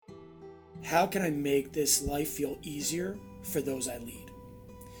how can I make this life feel easier for those I lead?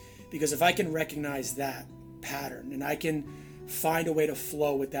 Because if I can recognize that pattern and I can find a way to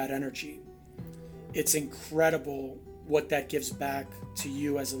flow with that energy, it's incredible what that gives back to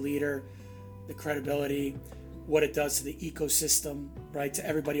you as a leader, the credibility, what it does to the ecosystem, right, to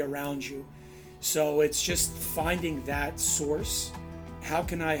everybody around you. So it's just finding that source. How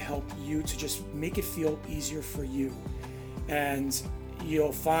can I help you to just make it feel easier for you? And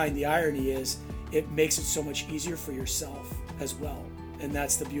you'll find the irony is it makes it so much easier for yourself as well. And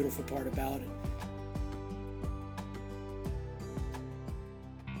that's the beautiful part about it.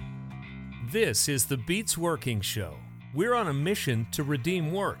 This is the Beats Working Show. We're on a mission to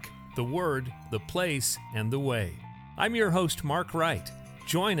redeem work, the word, the place, and the way. I'm your host, Mark Wright.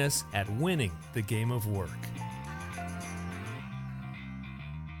 Join us at Winning the Game of Work.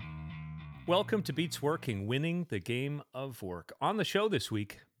 Welcome to Beats Working, Winning the Game of Work. On the show this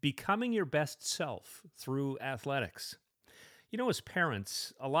week, becoming your best self through athletics. You know, as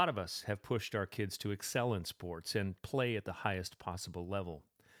parents, a lot of us have pushed our kids to excel in sports and play at the highest possible level.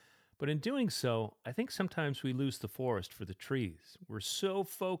 But in doing so, I think sometimes we lose the forest for the trees. We're so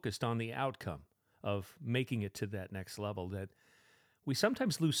focused on the outcome of making it to that next level that we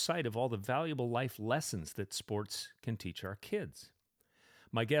sometimes lose sight of all the valuable life lessons that sports can teach our kids.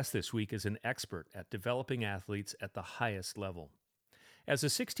 My guest this week is an expert at developing athletes at the highest level. As a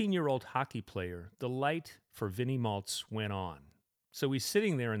 16-year-old hockey player, the light for Vinny Malts went on. So he's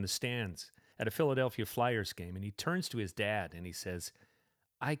sitting there in the stands at a Philadelphia Flyers game, and he turns to his dad and he says,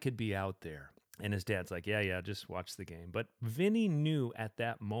 "I could be out there." And his dad's like, yeah, just watch the game. But Vinny knew at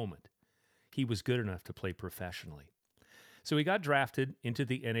that moment he was good enough to play professionally. So he got drafted into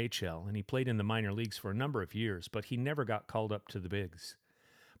the NHL, and he played in the minor leagues for a number of years, but he never got called up to the bigs.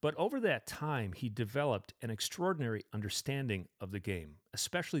 But over that time, he developed an extraordinary understanding of the game,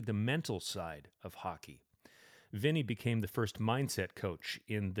 especially the mental side of hockey. Vinny became the first mindset coach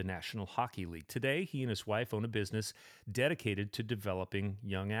in the National Hockey League. Today, he and his wife own a business dedicated to developing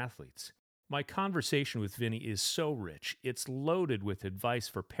young athletes. My conversation with Vinny is so rich. It's loaded with advice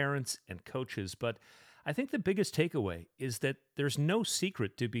for parents and coaches, but I think the biggest takeaway is that there's no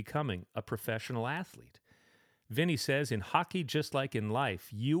secret to becoming a professional athlete. Vinny says, in hockey, just like in life,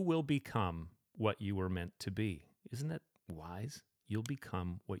 you will become what you were meant to be. Isn't that wise? You'll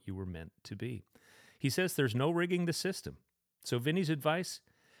become what you were meant to be. He says there's no rigging the system. So Vinny's advice,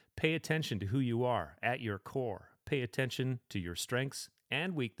 pay attention to who you are at your core. Pay attention to your strengths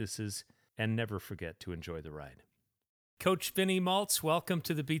and weaknesses, and never forget to enjoy the ride. Coach Vinny Malts, welcome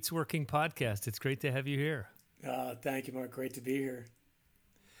to the Beats Working podcast. It's great to have you here. Thank you, Mark. Great to be here.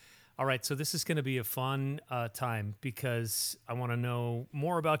 All right, so this is going to be a fun time because I want to know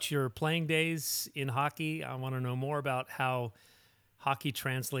more about your playing days in hockey. I want to know more about how hockey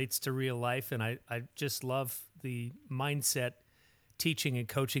translates to real life, and I just love the mindset teaching and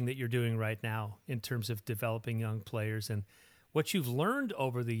coaching that you're doing right now in terms of developing young players. And what you've learned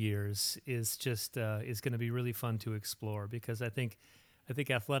over the years is just is going to be really fun to explore because I think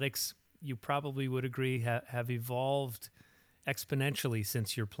athletics, you probably would agree, have evolved exponentially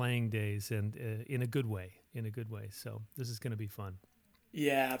since your playing days, and in a good way. So this is going to be fun.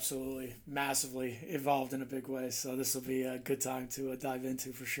 Yeah, absolutely. Massively evolved in a big way. So this will be a good time to dive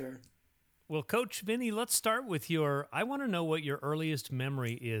into for sure. Well, Coach Vinny, let's start with I want to know what your earliest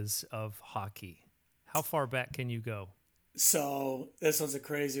memory is of hockey. How far back can you go? So this one's a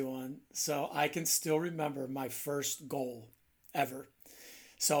crazy one. So I can still remember my first goal ever.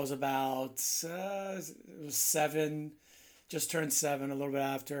 So I was about it was 7, just turned 7, a little bit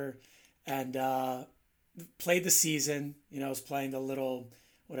after, and played the season. I was playing the little,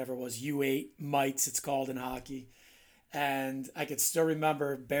 whatever it was, U8 mites, it's called in hockey. And I could still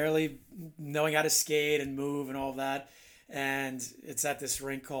remember barely knowing how to skate and move and all that. And it's at this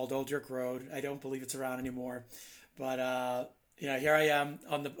rink called Old York Road. I don't believe it's around anymore. But, here I am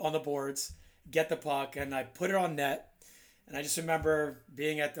on the boards, get the puck, and I put it on net. And I just remember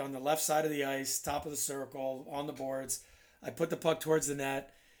being on the left side of the ice, top of the circle, on the boards. I put the puck towards the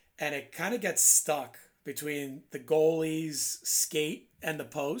net, and it kind of gets stuck between the goalie's skate and the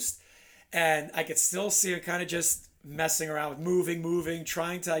post. And I could still see it kind of just messing around with moving,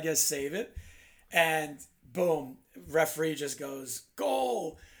 trying to, I guess, save it. And boom, referee just goes,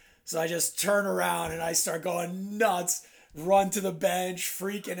 goal. So I just turn around and I start going nuts, run to the bench,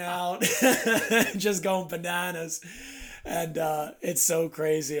 freaking out, just going bananas. And it's so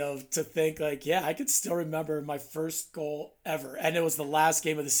crazy to think like, yeah, I could still remember my first goal ever. And it was the last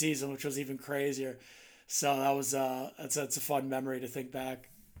game of the season, which was even crazier. So that was it's a fun memory to think back.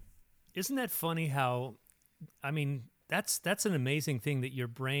 Isn't that funny how, I mean, that's an amazing thing that your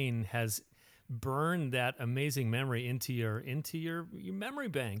brain has burn that amazing memory into your memory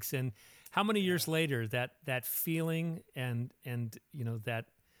banks. And how many years later that feeling and that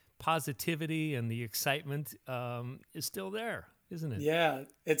positivity and the excitement is still there, isn't it? Yeah,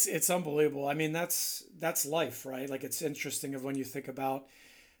 it's unbelievable. I mean, that's life, right? Like it's interesting of when you think about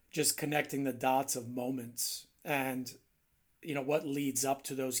just connecting the dots of moments and what leads up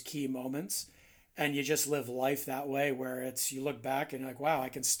to those key moments, and you just live life that way where it's you look back and you're like, wow, I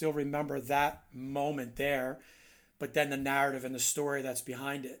can still remember that moment there, but then the narrative and the story that's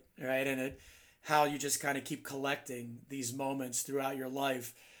behind it, right? And it how you just kind of keep collecting these moments throughout your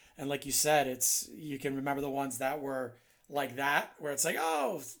life. And like you said, it's you can remember the ones that were like that, where it's like,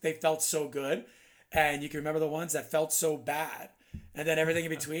 oh, they felt so good. And you can remember the ones that felt so bad. And then everything in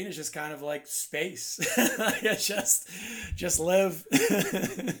between is just kind of like space. It's just live.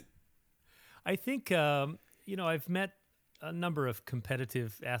 I think I've met a number of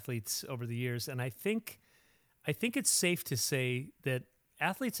competitive athletes over the years, and I think it's safe to say that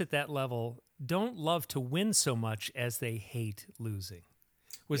athletes at that level don't love to win so much as they hate losing.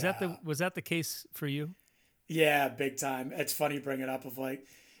 Was that Yeah. the case for you? Yeah, big time. It's funny you bring it up of like,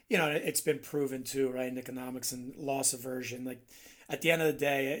 it's been proven too, right, in economics and loss aversion. Like at the end of the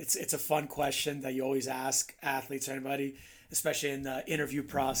day, it's a fun question that you always ask athletes or anybody, especially in the interview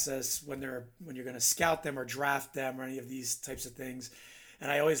process when you're going to scout them or draft them or any of these types of things. And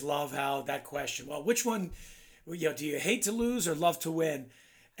I always love how that question, well, which one, do you hate to lose or love to win?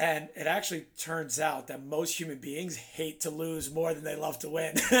 And it actually turns out that most human beings hate to lose more than they love to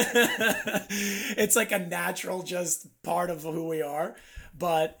win. It's like a natural just part of who we are.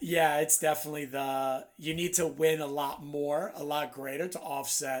 But yeah, it's definitely you need to win a lot more, a lot greater to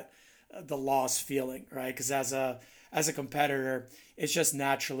offset the loss feeling, right? Because as a competitor, it's just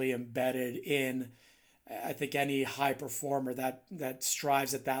naturally embedded in I think any high performer that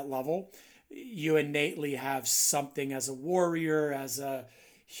strives at that level, you innately have something as a warrior, as a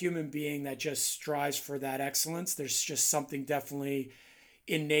human being that just strives for that excellence. There's just something definitely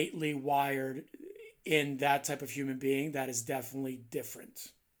innately wired in that type of human being that is definitely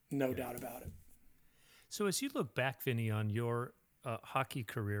different. No Yeah. doubt about it. So as you look back, Vinny, on your hockey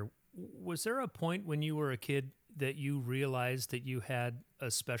career, was there a point when you were a kid that you realized that you had a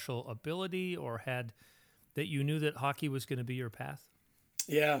special ability or had that you knew that hockey was going to be your path?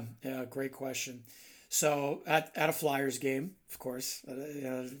 Yeah, yeah, great question. So at a Flyers game, of course,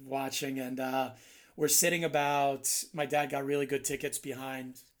 watching, and we're sitting about. My dad got really good tickets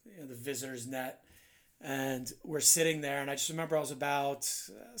behind the visitors net, and we're sitting there, and I just remember I was about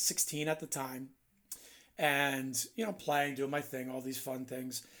 16 at the time, and playing, doing my thing, all these fun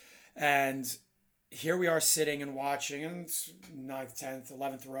things, and here we are sitting and watching, and it's ninth, 10th,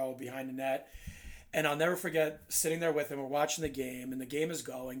 11th row behind the net, and I'll never forget sitting there with him. We're watching the game, and the game is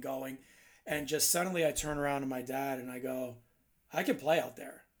going, and just suddenly I turn around to my dad and I go, I can play out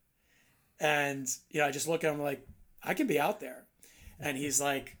there. And I just look at him like, I can be out there. And he's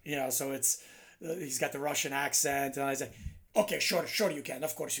like, so he's got the Russian accent, and I say, okay, sure, you can,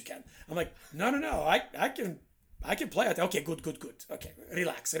 of course you can. I'm like, no, I can play out there. Okay, good. Okay,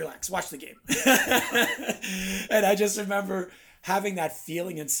 relax, watch the game. And I just remember having that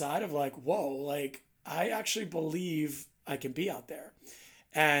feeling inside of like, whoa, like I actually believe I can be out there.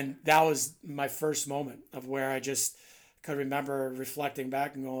 And that was my first moment of where I just could remember reflecting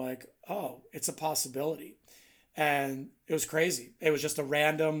back and going like, oh, it's a possibility. And it was crazy. It was just a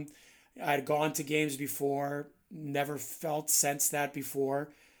random. I had gone to games before, never felt sensed that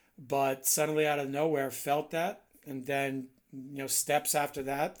before, but suddenly out of nowhere felt that, and then steps after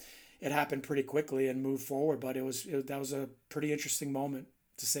that, it happened pretty quickly and moved forward. But that was a pretty interesting moment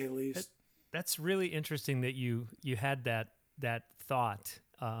to say the That, least. that's really interesting that you had that thought.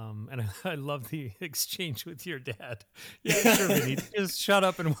 And I love the exchange with your dad. Yeah, sure, Vinny. Just shut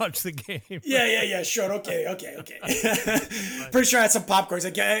up and watch the game. Yeah. Sure. Okay. Pretty sure I had some popcorn. He's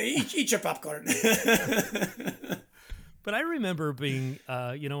like, yeah, eat your popcorn. But I remember being,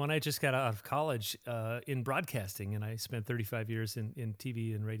 when I just got out of college in broadcasting, and I spent 35 years in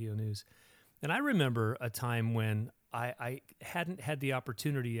TV and radio news. And I remember a time when I hadn't had the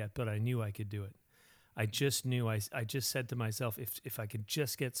opportunity yet, but I knew I could do it. I just knew, I just said to myself, if I could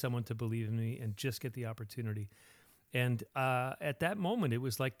just get someone to believe in me and just get the opportunity. And at that moment, it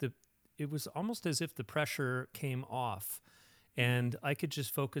was almost as if the pressure came off and I could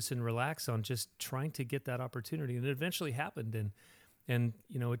just focus and relax on just trying to get that opportunity. And it eventually happened. And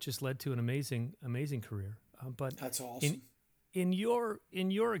it just led to an amazing career. But That's in, awesome. in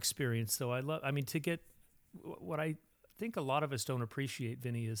your experience though, I mean, to get what I think a lot of us don't appreciate,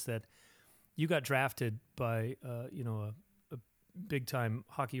 Vinny, is that you got drafted by, big time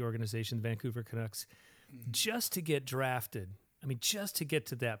hockey organization, the Vancouver Canucks, just to get drafted. I mean, just to get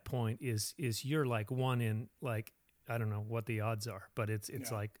to that point is you're like one in like, I don't know what the odds are, but it's Yeah.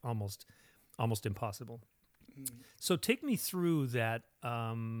 like almost impossible. Mm. So take me through that,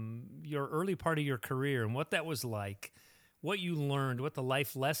 your early part of your career and what that was like, what you learned, what the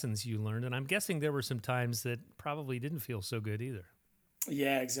life lessons you learned. And I'm guessing there were some times that probably didn't feel so good either.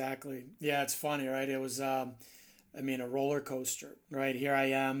 Yeah, exactly. Yeah, it's funny, right? It was, I mean, a roller coaster, right? Here I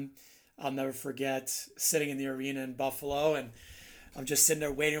am. I'll never forget sitting in the arena in Buffalo, and I'm just sitting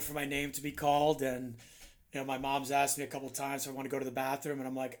there waiting for my name to be called. And, my mom's asked me a couple times if I want to go to the bathroom, and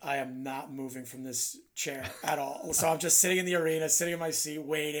I'm like, I am not moving from this chair at all. So I'm just sitting in the arena, sitting in my seat,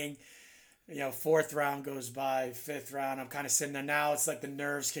 waiting. Fourth round goes by, fifth round, I'm kind of sitting there. Now it's like the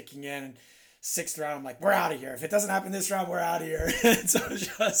nerves kicking in. And sixth round, I'm like, we're out of here. If it doesn't happen this round, we're out of here. And so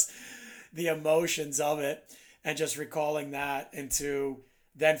just the emotions of it, and just recalling that into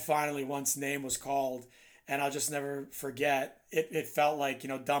then finally once name was called. And I'll just never forget it felt like,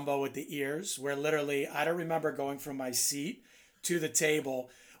 Dumbo with the ears, where literally I don't remember going from my seat to the table,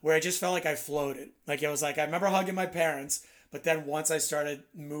 where it just felt like I floated. Like it was like I remember hugging my parents, but then once I started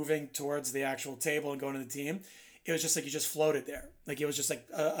moving towards the actual table and going to the team, it was just like you just floated there. Like it was just like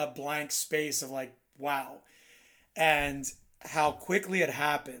a blank space of like, wow. And how quickly it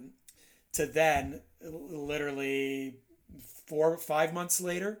happened to then literally 4 or 5 months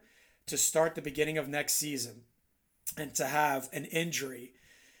later to start the beginning of next season and to have an injury,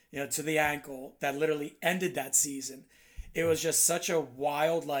 to the ankle that literally ended that season. It was just such a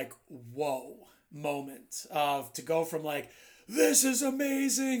wild, like, whoa moment of to go from like, this is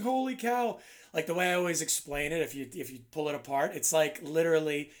amazing, holy cow. Like the way I always explain it, if you pull it apart, it's like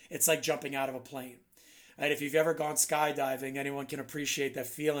literally, it's like jumping out of a plane. And if you've ever gone skydiving, anyone can appreciate that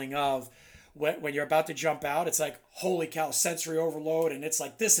feeling of when you're about to jump out, it's like, holy cow, sensory overload. And it's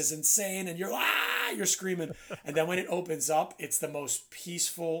like, this is insane. And you're screaming. And then when it opens up, it's the most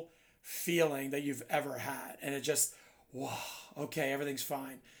peaceful feeling that you've ever had. And it just, wow, okay, everything's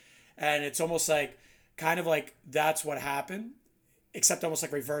fine. And it's almost like, kind of like that's what happened, except almost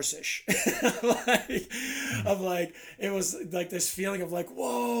like reverse-ish. like, of like, it was like this feeling of like,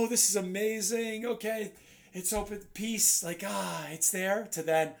 whoa, this is amazing. Okay, it's open, peace, like, it's there, to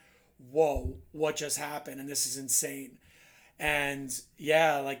then, whoa, what just happened? And this is insane. And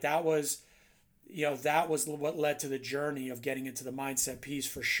yeah, like that was what led to the journey of getting into the mindset piece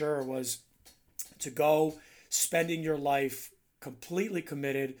for sure, was to go spending your life completely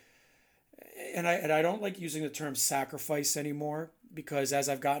committed. And I don't like using the term sacrifice anymore, because as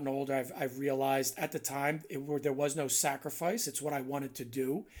I've gotten older, I've realized at the time there was no sacrifice. It's what I wanted to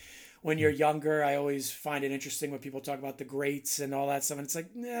do. When you're younger, I always find it interesting when people talk about the greats and all that stuff. And it's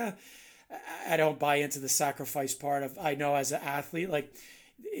like, nah, I don't buy into the sacrifice part of, I know as an athlete, like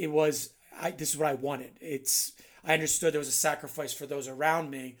this is what I wanted. I understood there was a sacrifice for those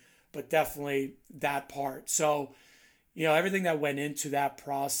around me, but definitely that part. So, everything that went into that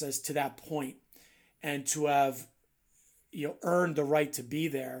process to that point, and to have, earned the right to be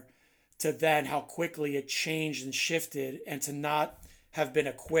there, to then how quickly it changed and shifted, and to not have been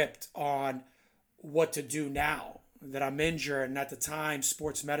equipped on what to do now that I'm injured. And at the time,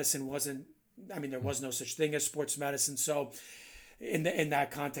 sports medicine wasn't, there was no such thing as sports medicine. So in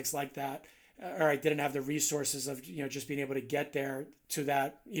that context like that, or I didn't have the resources of, just being able to get there to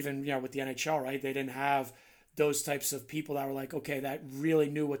that, even, with the NHL, right? They didn't have those types of people that were like, okay, that really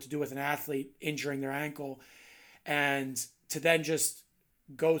knew what to do with an athlete injuring their ankle. And to then just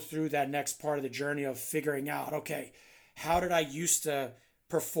go through that next part of the journey of figuring out, okay, how did I used to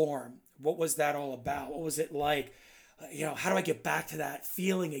perform? What was that all about? What was it like? How do I get back to that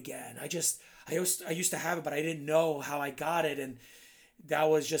feeling again? I used to have it, but I didn't know how I got it. And that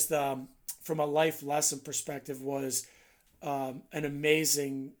was just, from a life lesson perspective, was an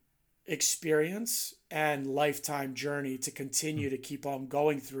amazing experience and lifetime journey to continue to keep on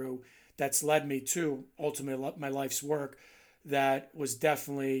going through. That's led me to ultimately my life's work. That was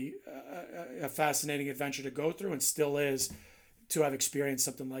definitely a fascinating adventure to go through, and still is, to have experienced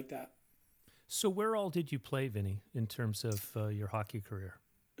something like that. So where all did you play, Vinny, in terms of your hockey career?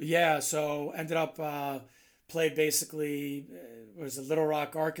 Yeah, so ended up played basically, was it Little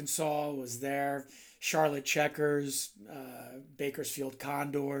Rock, Arkansas, was there, Charlotte Checkers, Bakersfield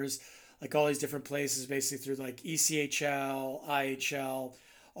Condors, like all these different places, basically through like ECHL, IHL,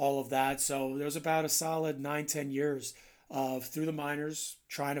 all of that. So there was about a solid 9, 10 years of through the minors,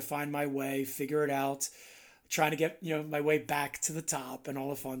 trying to find my way, figure it out, trying to get my way back to the top and all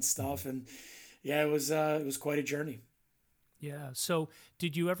the fun stuff. And yeah, it was quite a journey. Yeah. So,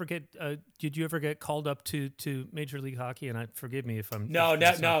 did you ever get called up to Major League Hockey? And forgive me No, if no,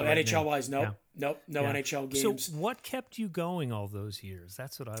 that's not no. the right NHL name. wise, Yeah. nope, nope, no Yeah. NHL So, games. what kept you going all those years?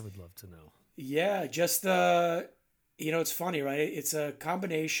 That's what I would love to know. Yeah, just it's funny, right? It's a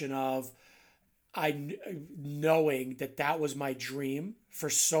combination of knowing that that was my dream for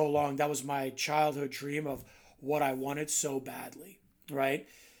so long. That was my childhood dream of what I wanted so badly, right?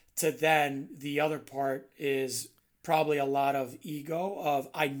 To then the other part is probably a lot of ego of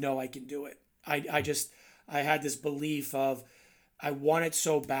I know I can do it. I had this belief of I want it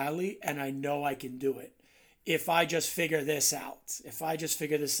so badly and I know I can do it. If I just figure this out, if I just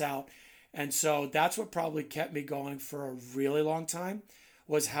figure this out. And so that's what probably kept me going for a really long time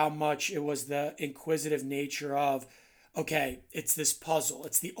was how much it was the inquisitive nature of, okay, it's this puzzle,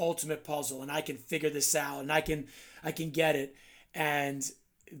 it's the ultimate puzzle, and I can figure this out, and I can get it, and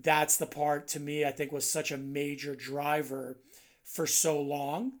that's the part to me I think was such a major driver for so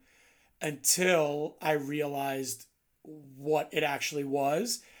long until I realized what it actually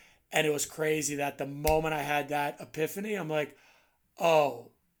was, and it was crazy that the moment I had that epiphany, I'm like,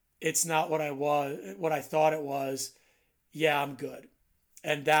 oh, it's not what I thought it was. Yeah, I'm good.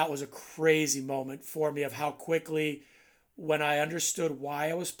 And that was a crazy moment for me of how quickly, when I understood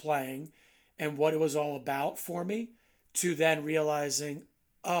why I was playing and what it was all about for me, to then realizing,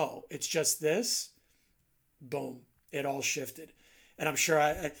 oh, it's just this, boom, it all shifted. And I'm sure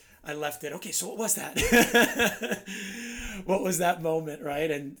I left it, okay, so what was that? What was that moment, right?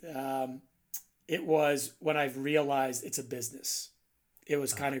 And it was when I realized it's a business. It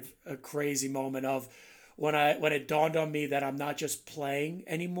was kind of a crazy moment of when it dawned on me that I'm not just playing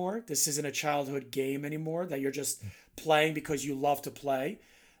anymore. This isn't a childhood game anymore that you're just playing because you love to play.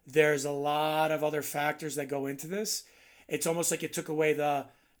 There's a lot of other factors that go into this. It's almost like it took away the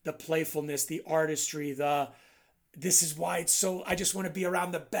playfulness, the artistry, the this is why it's so I just want to be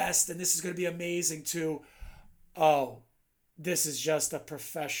around the best and this is going to be amazing to oh, this is just a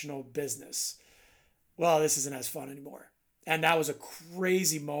professional business. Well, this isn't as fun anymore. And that was a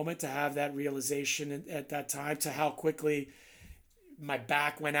crazy moment to have that realization at that time, to how quickly my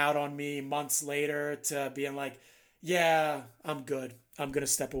back went out on me months later, to being like, yeah, I'm good. I'm going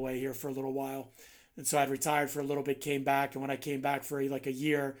to step away here for a little while. And so I'd retired for a little bit, came back. And when I came back for like a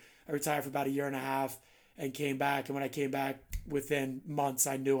year, I retired for about a year and a half and came back. And when I came back within months,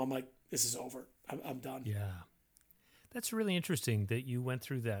 I knew I'm like, this is over. I'm done. Yeah. That's really interesting that you went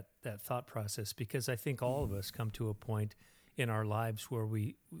through that thought process, because I think all of us come to a point in our lives where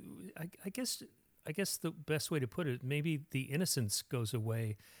I guess the best way to put it, maybe the innocence goes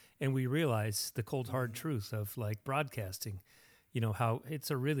away, and we realize the cold hard truth of like broadcasting. You know how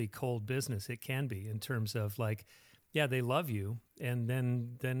it's a really cold business. It can be, in terms of like, yeah, they love you, and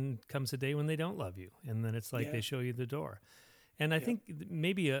then comes a day when they don't love you, and then it's like Yeah. they show you the door. And I Yep. think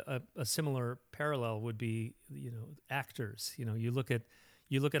maybe a similar parallel would be, actors. You look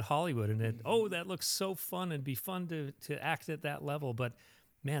at Hollywood, and that looks so fun, and be fun to act at that level. But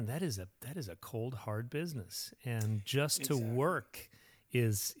man, that is a cold, hard business, and just to Exactly. work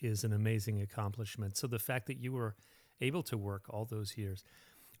is an amazing accomplishment. So the fact that you were able to work all those years,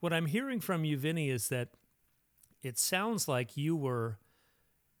 what I'm hearing from you, Vinny, is that it sounds like you were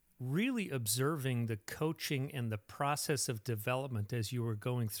really observing the coaching and the process of development as you were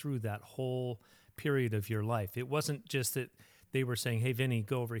going through that whole period of your life. It wasn't just that they were saying, "Hey, Vinny,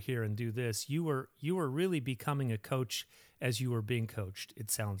 go over here and do this." You were really becoming a coach as you were being coached. It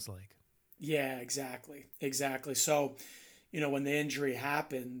sounds like. Yeah, exactly. Exactly. So, when the injury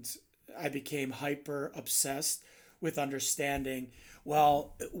happened, I became hyper obsessed with understanding,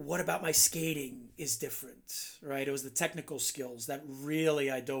 well, what about my skating is different, right? It was the technical skills that really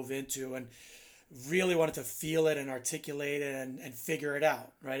I dove into and really wanted to feel it and articulate it and figure it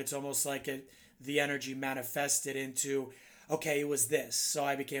out, right? It's almost like the energy manifested into, okay, it was this. So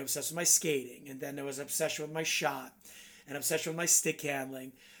I became obsessed with my skating, and then there was obsession with my shot and obsession with my stick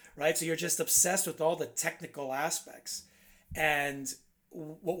handling, right? So you're just obsessed with all the technical aspects. And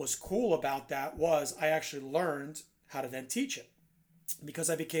what was cool about that was I actually learned how to then teach it because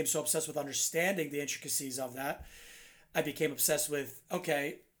I became so obsessed with understanding the intricacies of that. I became obsessed with,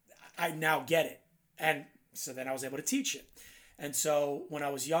 okay, I now get it. And so then I was able to teach it. And so when I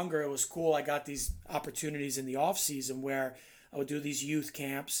was younger, it was cool. I got these opportunities in the off season where I would do these youth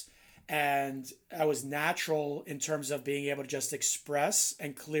camps, and I was natural in terms of being able to just express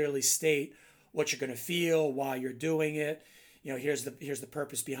and clearly state what you're going to feel, why you're doing it. Here's the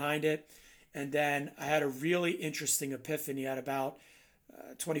purpose behind it. And then I had a really interesting epiphany at about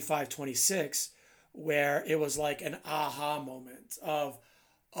 25, 26, where it was like an aha moment of,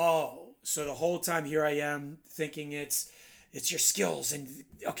 oh, so the whole time here I am thinking it's it's your skills, and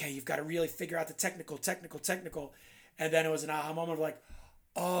okay, you've got to really figure out the technical. And then it was an aha moment of like,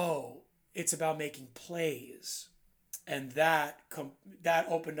 oh, it's about making plays. And that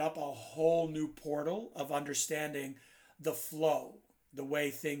opened up a whole new portal of understanding the flow, the way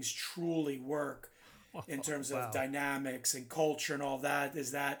things truly work in terms of Wow. dynamics and culture and all that.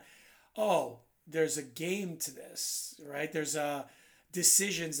 Is that, oh, there's a game to this, right? There's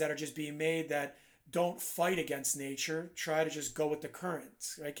decisions that are just being made that don't fight against nature. Try to just go with the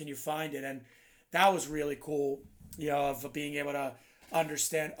current, right? Can you find it? And that was really cool, of being able to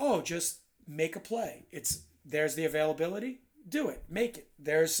understand. Oh, just make a play. There's the availability. Do it. Make it.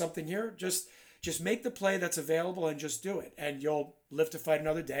 There's something here. Just make the play that's available and just do it, and you'll live to fight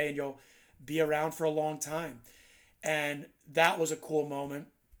another day, and you'll be around for a long time. And that was a cool moment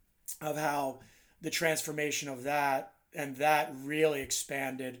of how the transformation of that, and that really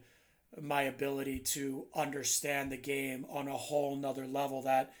expanded my ability to understand the game on a whole nother level,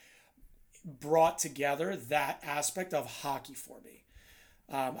 that brought together that aspect of hockey for me.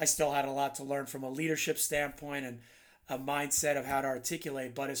 I still had a lot to learn from a leadership standpoint and a mindset of how to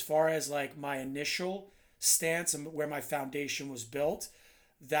articulate. But as far as like my initial stance and where my foundation was built,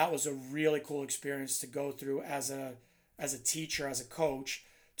 that was a really cool experience to go through as a teacher, as a coach,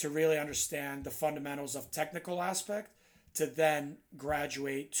 to really understand the fundamentals of technical aspect, to then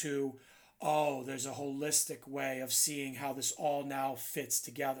graduate to, oh, there's a holistic way of seeing how this all now fits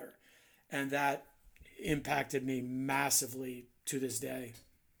together. And that impacted me massively to this day.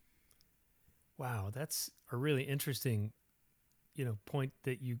 Wow, that's a really interesting, point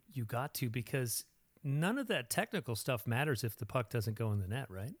that you got to, because none of that technical stuff matters if the puck doesn't go in the net,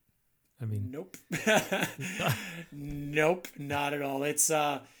 right? I mean, Nope. Nope, not at all. It's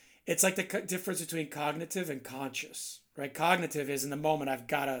like the difference between cognitive and conscious, right? Cognitive is in the moment I've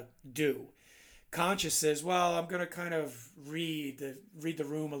got to do. Conscious is, well, I'm going to kind of read the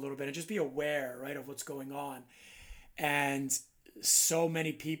room a little bit and just be aware, right, of what's going on. And so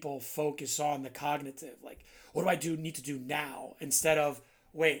many people focus on the cognitive, like, what do I do need to do now, instead of,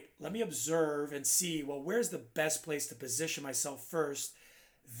 wait, let me observe and see, well, where's the best place to position myself first,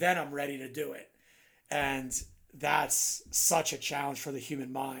 then I'm ready to do it. And that's such a challenge for the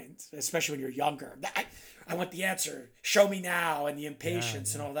human mind, especially when you're younger. I want the answer, show me now, and the yeah,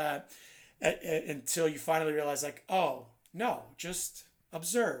 impatience and yeah. all that, until you finally realize, like, oh no, just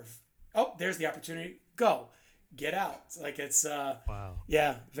observe. Oh, there's the opportunity, go, get out. Like, it's Wow.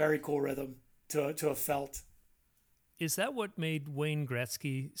 yeah, very cool rhythm to have felt. Is that what made Wayne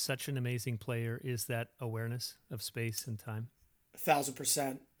Gretzky such an amazing player? Is that awareness of space and time?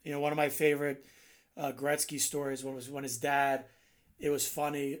 1,000%. One of my favorite Gretzky stories was when his dad. It was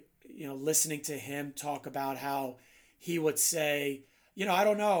funny, listening to him talk about how he would say, I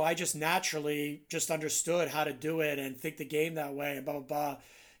don't know, I just naturally just understood how to do it and think the game that way, and blah blah blah.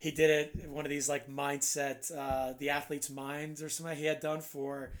 He did it in one of these like mindset, the athlete's minds or something he had done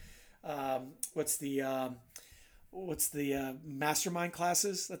for, what's the mastermind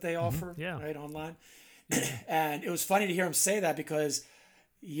classes that they offer, Yeah. right, online. Yeah. And it was funny to hear him say that, because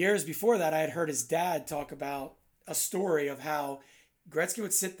years before that, I had heard his dad talk about a story of how Gretzky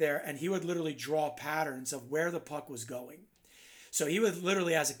would sit there and he would literally draw patterns of where the puck was going. So he would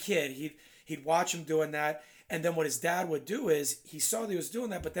literally, as a kid, he'd watch him doing that. And then what his dad would do is, he saw that he was doing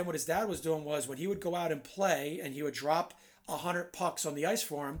that, but then what his dad was doing was, when he would go out and play and he would drop 100 pucks on the ice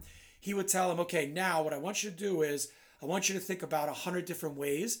for him, he would tell him, okay, now what I want you to do is, I want you to think about 100 different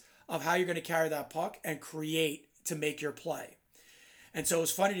ways of how you're going to carry that puck and create to make your play. And so it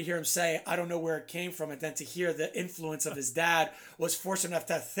was funny to hear him say, I don't know where it came from. And then to hear the influence of his dad was forcing him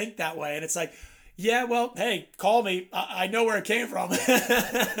to think that way. And it's like, yeah, well, hey, call me. I know where it came from.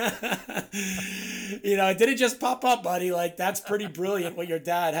 It didn't just pop up, buddy. Like, that's pretty brilliant what your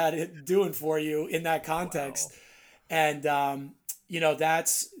dad had it doing for you in that context. Wow. And,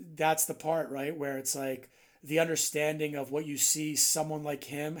 that's the part, right, where it's like the understanding of what you see someone like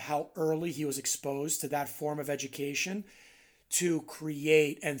him, how early he was exposed to that form of education to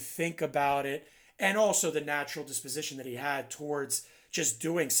create and think about it, and also the natural disposition that he had towards just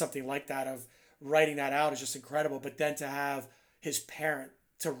doing something like that, of writing that out, is just incredible. But then to have his parent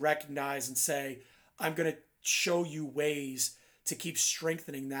to recognize and say, I'm going to show you ways to keep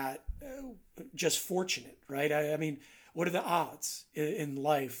strengthening that, just fortunate, right? I mean, what are the odds in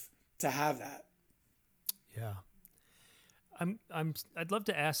life to have that? Yeah. I'd love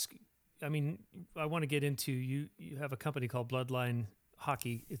to ask, I mean, I want to get into, you have a company called Bloodline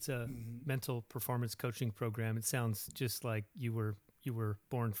Hockey. It's a mental performance coaching program. It sounds just like you were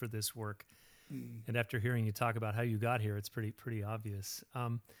born for this work. Mm. And after hearing you talk about how you got here, it's pretty obvious.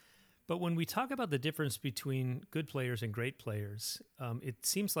 But when we talk about the difference between good players and great players, it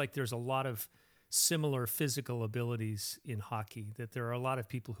seems like there's a lot of similar physical abilities in hockey, that there are a lot of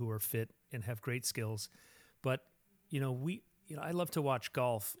people who are fit and have great skills. But, I love to watch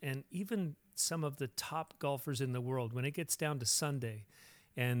golf, and even some of the top golfers in the world, when it gets down to Sunday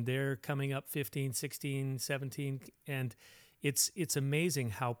and they're coming up 15, 16, 17, and it's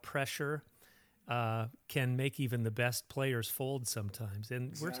amazing how pressure can make even the best players fold sometimes.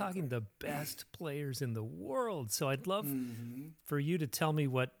 And we're talking the best players in the world. So I'd love for you to tell me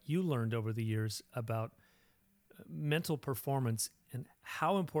what you learned over the years about mental performance and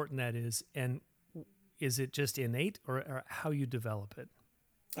how important that is. And is it just innate or how you develop it?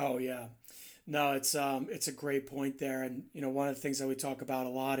 Oh yeah. No, it's a great point there. And one of the things that we talk about a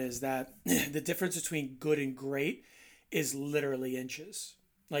lot is that the difference between good and great is literally inches.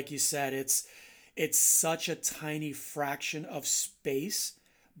 Like you said, it's such a tiny fraction of space,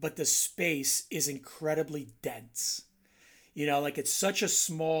 but the space is incredibly dense. Like it's such a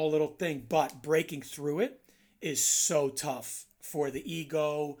small little thing, but breaking through it is so tough for the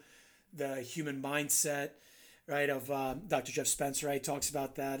ego, the human mindset, right? Of Dr. Jeff Spencer, right? Talks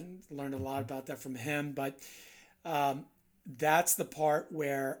about that and learned a lot about that from him. But that's the part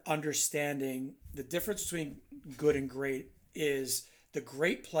where understanding the difference between good and great is the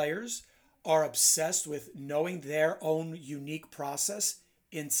great players are obsessed with knowing their own unique process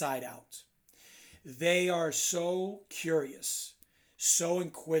inside out. They are so curious, so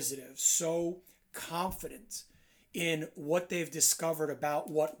inquisitive, so confident in what they've discovered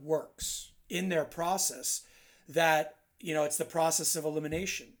about what works in their process that, it's the process of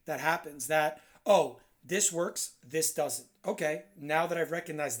elimination that happens that, oh, this works, this doesn't. Okay, now that I've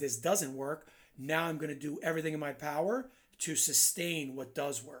recognized this doesn't work, now I'm going to do everything in my power to sustain what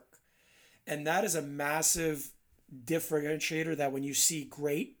does work. And that is a massive differentiator that when you see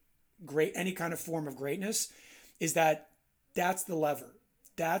great, any kind of form of greatness, is that that's the lever.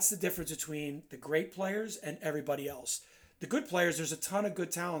 That's the difference between the great players and everybody else. The good players, there's a ton of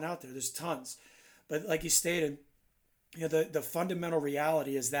good talent out there. There's tons. But like you stated, the fundamental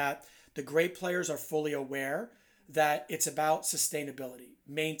reality is that the great players are fully aware that it's about sustainability,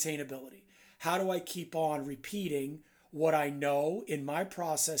 maintainability. How do I keep on repeating what I know in my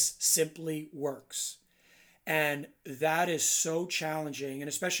process simply works? And that is so challenging. And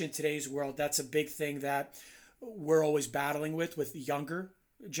especially in today's world, that's a big thing that we're always battling with the younger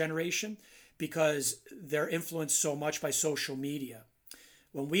generation because they're influenced so much by social media.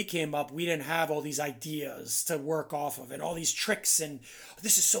 When we came up, we didn't have all these ideas to work off of and all these tricks and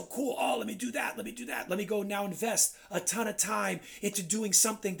this is so cool. Oh, let me do that. Let me do that. Let me go now invest a ton of time into doing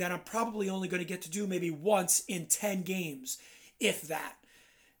something that I'm probably only going to get to do maybe once in 10 games, if that.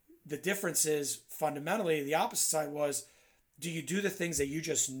 The difference is fundamentally the opposite side was, do you do the things that you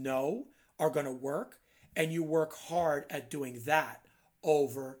just know are going to work and you work hard at doing that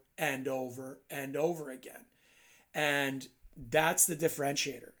over and over and over again? And that's the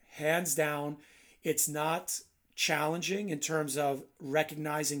differentiator. Hands down, it's not challenging in terms of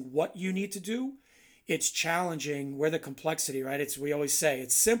recognizing what you need to do. It's challenging where the complexity, right? We always say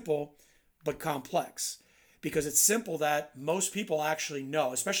it's simple, but complex because it's simple that most people actually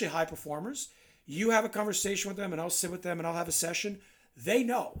know, especially high performers. You have a conversation with them and I'll sit with them and I'll have a session. They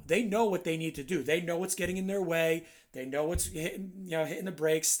know what they need to do. They know what's getting in their way. They know what's hitting the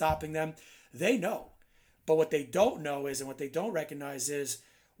brakes, stopping them. They know. But what they don't know is, and what they don't recognize is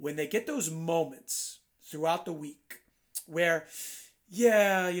when they get those moments throughout the week where,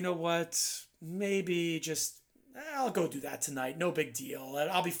 yeah, you know what, maybe just, I'll go do that tonight. No big deal.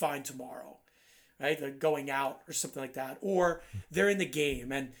 I'll be fine tomorrow, right? They're going out or something like that. Or they're in the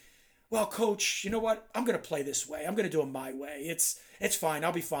game and, well, coach, you know what? I'm going to play this way. I'm going to do it my way. It's fine.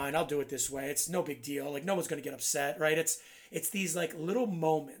 I'll be fine. I'll do it this way. It's no big deal. Like no one's going to get upset, right? It's these like little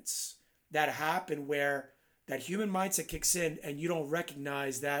moments that happen where that human mindset kicks in and you don't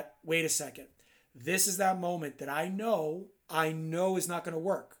recognize that, wait a second, this is that moment that I know is not going to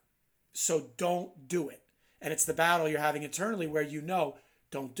work. So don't do it. And it's the battle you're having internally where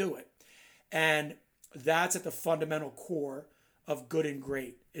don't do it. And that's at the fundamental core of good and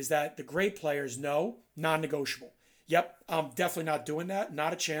great is that the great players know non-negotiable. Yep, I'm definitely not doing that.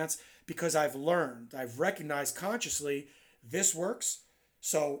 Not a chance because I've recognized consciously this works.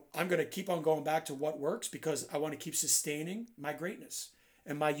 So I'm going to keep on going back to what works because I want to keep sustaining my greatness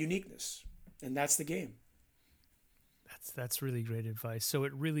and my uniqueness. And that's the game. That's really great advice. So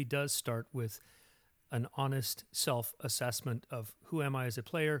it really does start with an honest self-assessment of who am I as a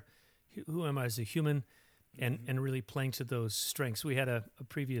player, who am I as a human, and really playing to those strengths. We had a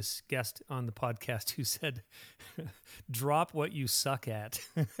previous guest on the podcast who said, "Drop what you suck at."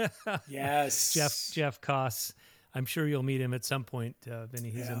 Yes. Jeff Koss. I'm sure you'll meet him at some point, Vinny.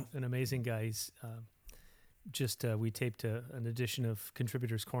 He's Yeah. an amazing guy. He's we taped an edition of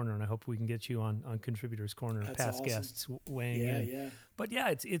Contributors Corner, and I hope we can get you on Contributors Corner. That's past awesome. guests weighing Yeah, in. yeah. But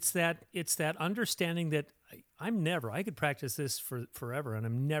yeah, it's that understanding that I could practice this for forever, and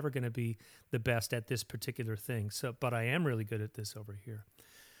I'm never going to be the best at this particular thing. So, but I am really good at this over here.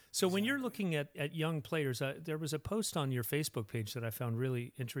 So when you're looking at young players, there was a post on your Facebook page that I found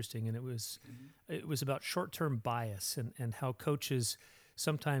really interesting, and it was about short-term bias and how coaches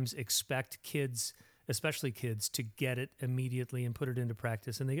sometimes expect kids, especially kids, to get it immediately and put it into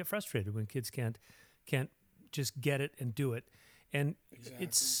practice, and they get frustrated when kids can't just get it and do it. And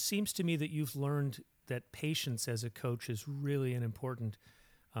it seems to me that you've learned that patience as a coach is really an important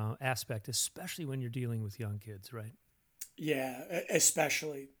aspect, especially when you're dealing with young kids, right? Yeah,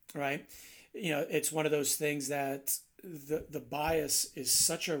 especially, right? It's one of those things that the bias is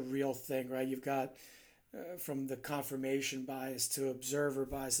such a real thing, right? You've got from the confirmation bias to observer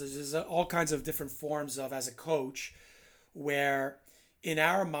bias. There's all kinds of different forms of, as a coach, where in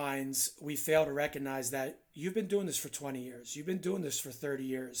our minds we fail to recognize that you've been doing this for 20 years, you've been doing this for 30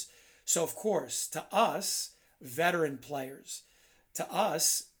 years. So of course, to us, veteran players, to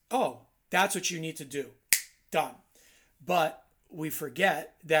us, oh, that's what you need to do. Done. But we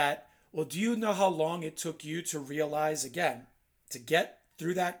forget that, well, do you know how long it took you to realize, again, to get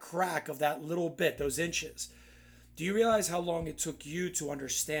through that crack of that little bit, those inches? Do you realize how long it took you to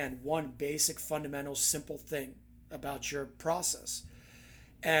understand one basic, fundamental, simple thing about your process?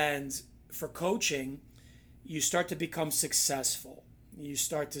 And for coaching, you start to become successful. You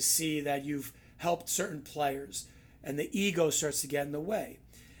start to see that you've helped certain players, and the ego starts to get in the way.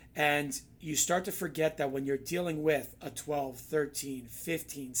 And you start to forget that when you're dealing with a 12, 13,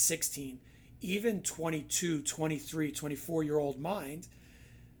 15, 16, even 22, 23, 24-year-old mind,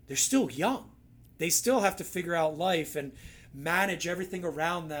 they're still young. They still have to figure out life and manage everything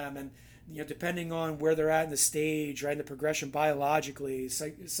around them. And depending on where they're at in the stage, right, in the progression, biologically,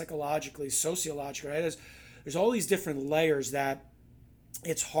 psychologically, sociologically, right, there's all these different layers that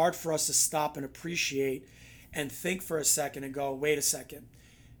it's hard for us to stop and appreciate and think for a second and go, wait a second.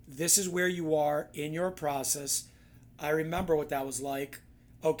 This is where you are in your process. I remember what that was like.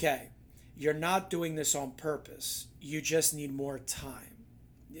 Okay, you're not doing this on purpose. You just need more time.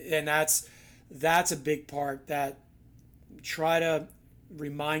 And that's a big part that try to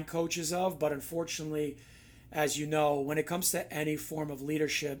remind coaches of. But unfortunately, as you know, when it comes to any form of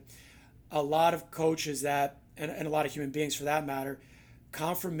leadership, a lot of coaches and a lot of human beings for that matter,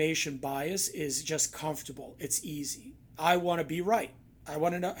 confirmation bias is just comfortable. It's easy. I want to be right. I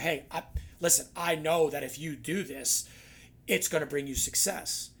want to know, hey, listen, I know that if you do this, it's going to bring you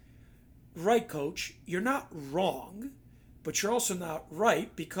success. Right, coach, you're not wrong, but you're also not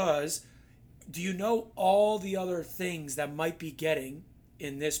right, because do you know all the other things that might be getting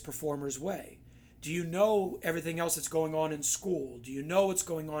in this performer's way? Do you know everything else that's going on in school? Do you know what's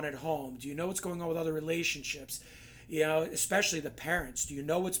going on at home? Do you know what's going on with other relationships? Especially the parents. Do you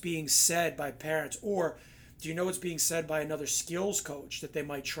know what's being said by parents? Or do you know what's being said by another skills coach that they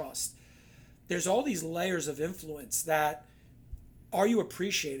might trust? There's all these layers of influence that, are you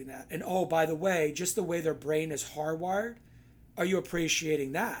appreciating that? And oh, by the way, just the way their brain is hardwired, are you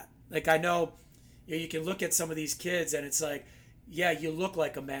appreciating that? Like, I know you can look at some of these kids and it's like, yeah, you look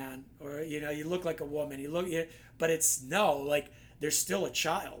like a man, or you look like a woman. But it's no, like, they're still a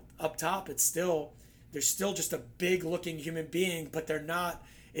child. Up top, they're still just a big looking human being, but they're not.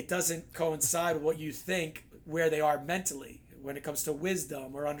 It doesn't coincide with what you think where they are mentally when it comes to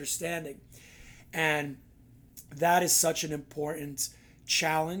wisdom or understanding. And that is such an important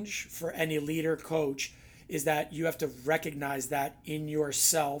challenge for any leader, coach, is that you have to recognize that in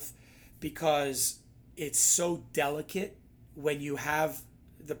yourself, because it's so delicate when you have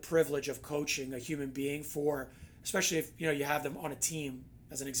the privilege of coaching a human being for, especially if you have them on a team,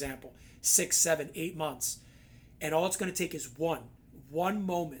 as an example, 6, 7, 8 months, and all it's going to take is one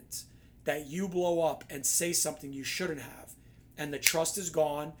moment that you blow up and say something you shouldn't have, and the trust is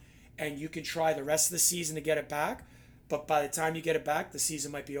gone, and you can try the rest of the season to get it back, but by the time you get it back, the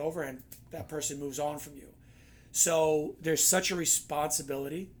season might be over and that person moves on from you. So there's such a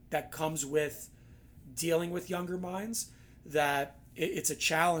responsibility that comes with dealing with younger minds, that it's a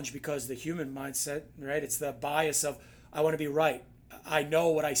challenge, because the human mindset, right? It's the bias of, I want to be right. I know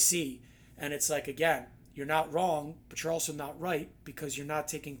what I see. And it's like, again, you're not wrong, but you're also not right, because you're not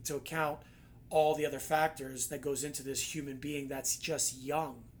taking into account all the other factors that goes into this human being that's just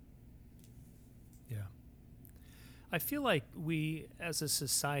young. Yeah. I feel like we, as a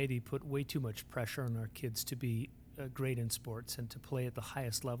society, put way too much pressure on our kids to be great in sports and to play at the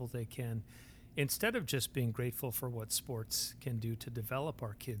highest level they can, instead of just being grateful for what sports can do to develop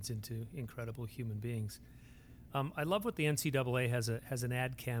our kids into incredible human beings. I love what the NCAA has an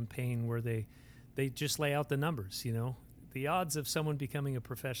ad campaign where they just lay out the numbers. The odds of someone becoming a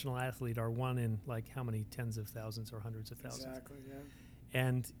professional athlete are one in like how many tens of thousands or hundreds of thousands. Exactly. Yeah.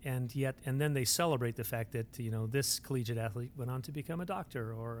 And then they celebrate the fact that this collegiate athlete went on to become a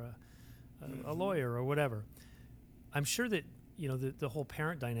doctor or a lawyer or whatever. I'm sure that the whole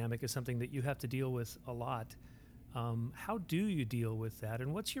parent dynamic is something that you have to deal with a lot. How do you deal with that?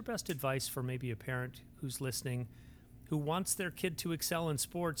 And what's your best advice for maybe a parent who's listening, who wants their kid to excel in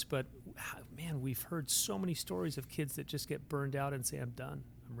sports, but man, we've heard so many stories of kids that just get burned out and say, I'm done.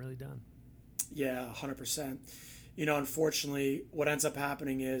 I'm really done. Yeah, 100%. Unfortunately, what ends up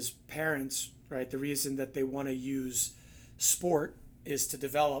happening is parents, right? The reason that they want to use sport is to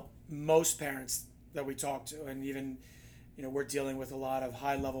develop. Most parents that we talk to, and even, we're dealing with a lot of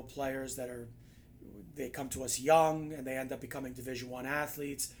high-level players they come to us young and they end up becoming Division I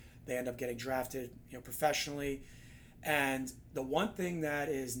athletes. They end up getting drafted, professionally. And the one thing that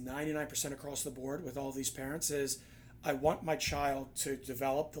is 99% across the board with all these parents is, I want my child to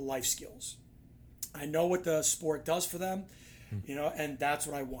develop the life skills. I know what the sport does for them, and that's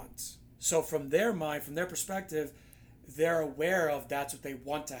what I want. So from their mind, from their perspective, they're aware of that's what they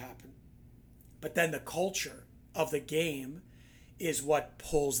want to happen. But then the culture of the game is what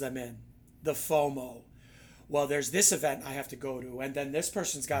pulls them in. The FOMO. Well, there's this event I have to go to, and then this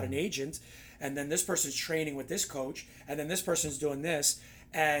person's got an agent, and then this person's training with this coach, and then this person's doing this,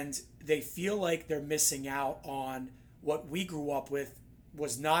 and they feel like they're missing out on what we grew up with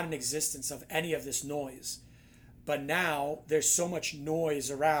was not an existence of any of this noise. But now there's so much noise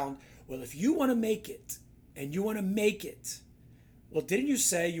around, well, if you want to make it, and you want to make it, well, didn't you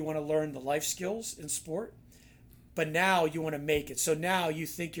say you want to learn the life skills in sport? But now you want to make it. So now you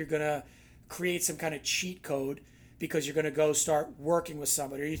think you're going to create some kind of cheat code because you're going to go start working with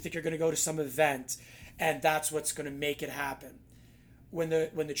somebody, or you think you're going to go to some event, and that's what's going to make it happen. When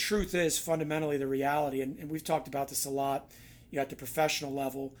the truth is fundamentally the reality, and we've talked about this a lot, at the professional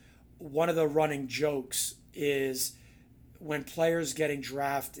level, one of the running jokes is when players getting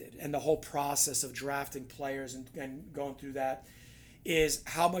drafted and the whole process of drafting players and going through that is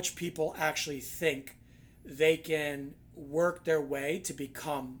how much people actually think they can work their way to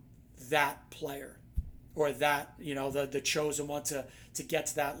become that player or that, the chosen one to get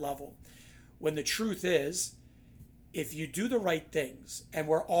to that level. When the truth is, if you do the right things, and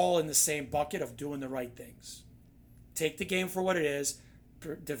we're all in the same bucket of doing the right things, take the game for what it is,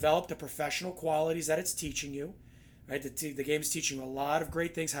 develop the professional qualities that it's teaching you, right? The game's teaching you a lot of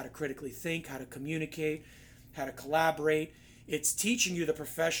great things, how to critically think, how to communicate, how to collaborate. It's teaching you the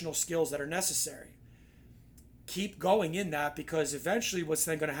professional skills that are necessary. Keep going in that, because eventually what's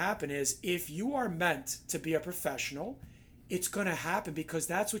then going to happen is, if you are meant to be a professional, it's going to happen because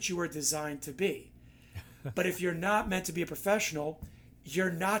that's what you were designed to be. But if you're not meant to be a professional,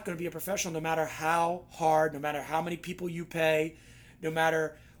 you're not going to be a professional no matter how hard, no matter how many people you pay, no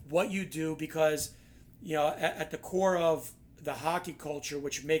matter what you do, because, at the core of the hockey culture,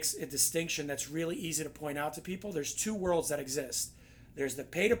 which makes a distinction that's really easy to point out to people, there's two worlds that exist. There's the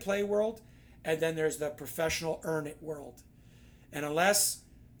pay-to-play world, and then there's the professional earn-it world. And unless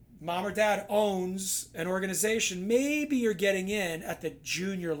mom or dad owns an organization, maybe you're getting in at the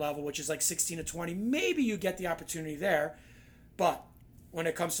junior level, which is like 16 to 20. Maybe you get the opportunity there. But when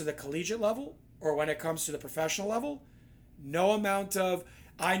it comes to the collegiate level, or when it comes to the professional level, no amount of,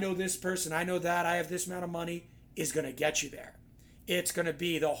 I know this person, I know that, I have this amount of money, is going to get you there. It's going to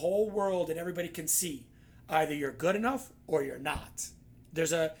be the whole world, and everybody can see either you're good enough or you're not.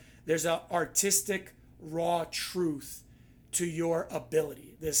 There's a artistic, raw truth to your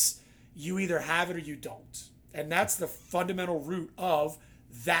ability. You either have it or you don't. And that's the fundamental root of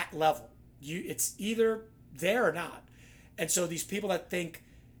that level. It's either there or not. And so these people that think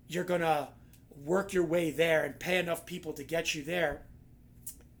you're going to work your way there and pay enough people to get you there,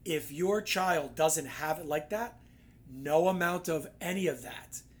 if your child doesn't have it like that, no amount of any of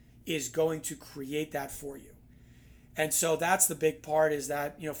that is going to create that for you. And so that's the big part, is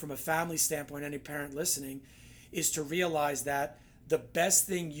that, from a family standpoint, any parent listening, is to realize that the best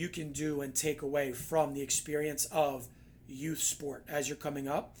thing you can do and take away from the experience of youth sport as you're coming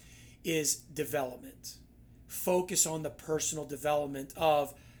up is development. Focus on the personal development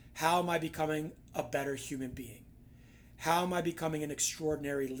of, how am I becoming a better human being? How am I becoming an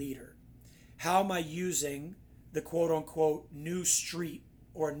extraordinary leader? How am I using the quote unquote new street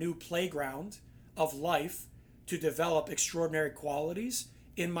or new playground of life to develop extraordinary qualities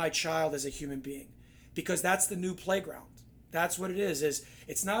in my child as a human being, because that's the new playground. That's what it is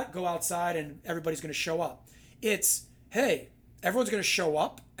it's not go outside and everybody's going to show up. It's, hey, everyone's going to show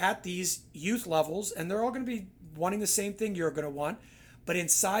up at these youth levels and they're all going to be wanting the same thing you're going to want. But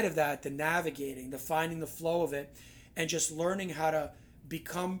inside of that, the navigating, the finding the flow of it, and just learning how to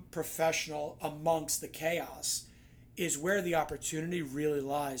become professional amongst the chaos is where the opportunity really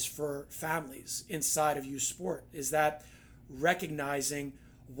lies for families inside of youth sport, is that recognizing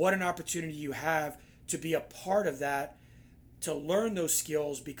what an opportunity you have to be a part of that, to learn those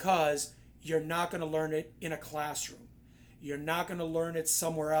skills, because you're not going to learn it in a classroom. You're not going to learn it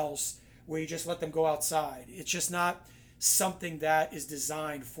somewhere else where you just let them go outside. It's just not something that is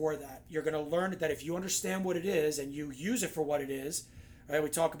designed for that. You're going to learn that if you understand what it is and you use it for what it is, right? We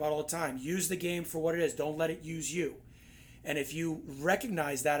talk about all the time, use the game for what it is. Don't let it use you. And if you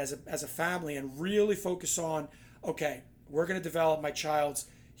recognize that as a family and really focus on, okay, we're going to develop my child's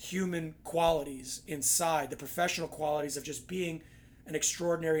human qualities inside, the professional qualities of just being an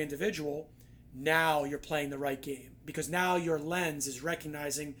extraordinary individual, now you're playing the right game, because now your lens is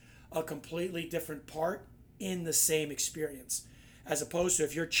recognizing a completely different part in the same experience, as opposed to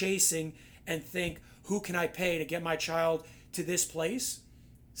if you're chasing and think, who can I pay to get my child to this place?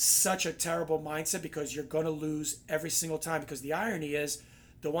 Such a terrible mindset, because you're going to lose every single time, because the irony is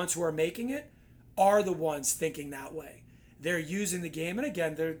the ones who are making it are the ones thinking that way. They're using the game, and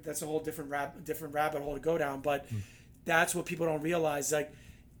again, that's a whole different rabbit hole to go down. But that's what people don't realize. Like,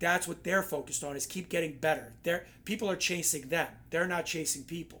 that's what they're focused on, is keep getting better. People are chasing them. They're not chasing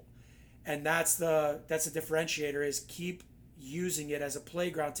people, and that's the differentiator, is keep using it as a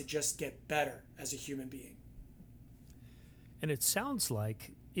playground to just get better as a human being. And it sounds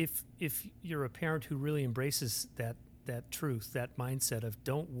like if you're a parent who really embraces that truth, that mindset of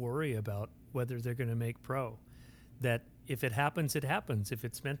don't worry about whether they're going to make pro, that if it happens, it happens. If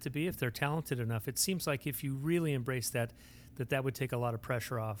it's meant to be, if they're talented enough, it seems like if you really embrace that would take a lot of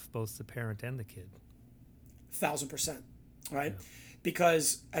pressure off both the parent and the kid. 1,000%, right? Yeah.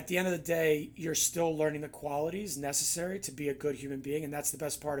 Because at the end of the day, you're still learning the qualities necessary to be a good human being, and that's the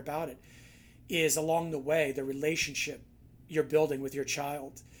best part about it, is along the way, the relationship you're building with your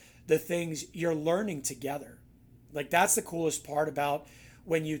child, the things you're learning together. Like, that's the coolest part about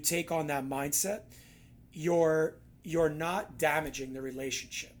when you take on that mindset. You're not damaging the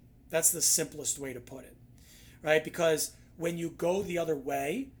relationship. That's the simplest way to put it, right? Because when you go the other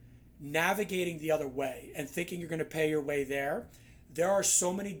way, navigating the other way and thinking you're going to pay your way there are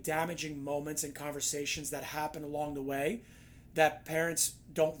so many damaging moments and conversations that happen along the way that parents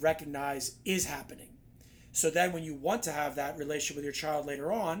don't recognize is happening. So then when you want to have that relationship with your child later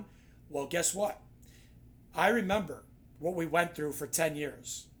on, well, guess what? I remember what we went through for 10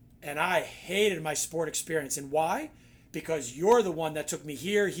 years. And I hated my sport experience. And why? Because you're the one that took me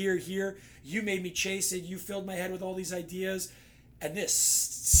here, here, here. You made me chase it. You filled my head with all these ideas. And this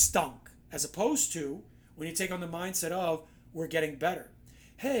stunk. As opposed to when you take on the mindset of, we're getting better.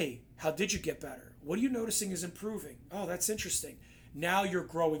 Hey, how did you get better? What are you noticing is improving? Oh, that's interesting. Now you're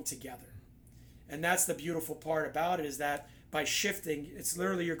growing together. And that's the beautiful part about it, is that by shifting, it's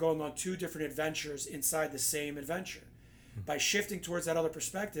literally you're going on two different adventures inside the same adventure. By shifting towards that other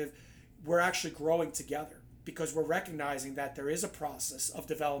perspective, we're actually growing together, because we're recognizing that there is a process of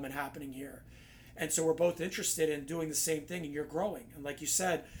development happening here. And so we're both interested in doing the same thing, and you're growing. And like you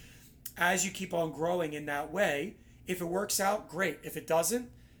said, as you keep on growing in that way, if it works out, great. If it doesn't,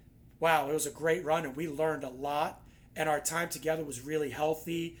 wow, it was a great run, and we learned a lot, and our time together was really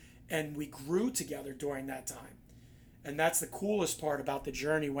healthy, and we grew together during that time. And that's the coolest part about the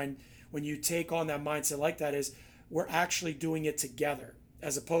journey, when you take on that mindset like that, is we're actually doing it together,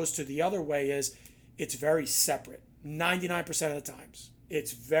 as opposed to the other way is it's very separate. 99% of the times,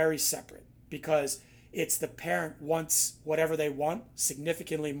 it's very separate, because it's the parent wants whatever they want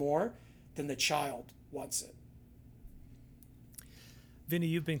significantly more than the child wants it. Vinny,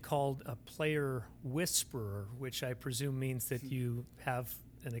 you've been called a player whisperer, which I presume means that you have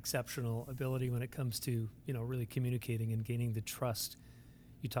an exceptional ability when it comes to, really communicating and gaining the trust.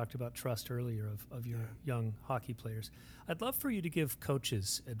 You talked about trust earlier of your young hockey players. I'd love for you to give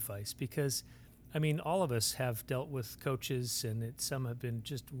coaches advice, because, all of us have dealt with coaches, and some have been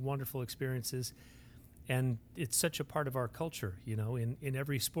just wonderful experiences. And it's such a part of our culture, in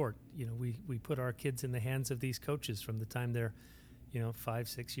every sport. We put our kids in the hands of these coaches from the time they're, 5,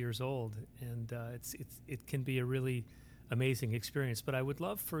 6 years old. And it can be a really amazing experience. But I would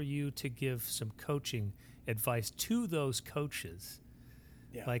love for you to give some coaching advice to those coaches.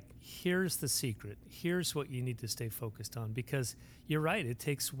 Yeah. Like, here's the secret. Here's what you need to stay focused on, because you're right. It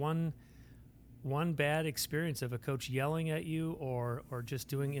takes one one bad experience of a coach yelling at you or just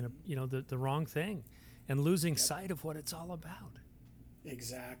doing the wrong thing and losing Yep. sight of what it's all about.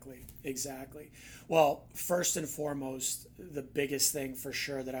 Exactly. Exactly. Well, first and foremost, the biggest thing for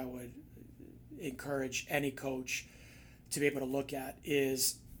sure that I would encourage any coach to be able to look at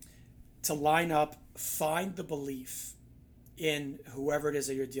is to line up, find the belief in whoever it is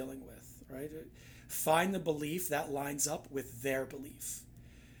that you're dealing with, right? Find the belief that lines up with their belief,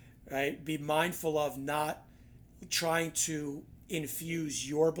 right? Be mindful of not trying to infuse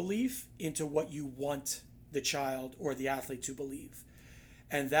your belief into what you want the child or the athlete to believe.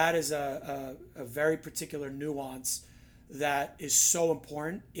 And that is a very particular nuance that is so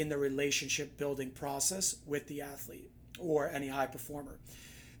important in the relationship building process with the athlete or any high performer.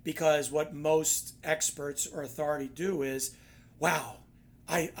 Because what most experts or authority do is, wow,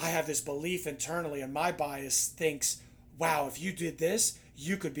 I have this belief internally, and my bias thinks, wow, if you did this,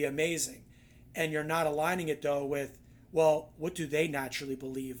 you could be amazing. And you're not aligning it though with, well, what do they naturally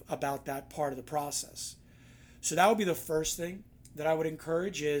believe about that part of the process? So that would be the first thing that I would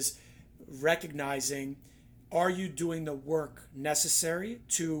encourage is recognizing, are you doing the work necessary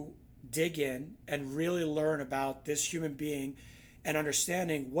to dig in and really learn about this human being and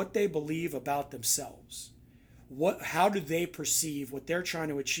understanding what they believe about themselves? How do they perceive what they're trying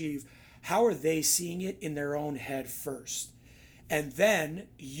to achieve? How are they seeing it in their own head first? And then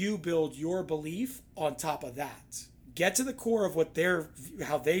you build your belief on top of that. Get to the core of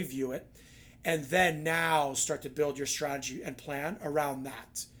how they view it, and then now start to build your strategy and plan around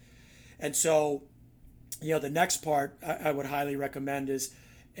that. And so, the next part I would highly recommend is,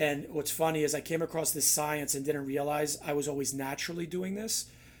 and what's funny is I came across this science and didn't realize I was always naturally doing this,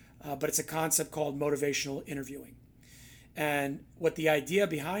 but it's a concept called motivational interviewing. And what the idea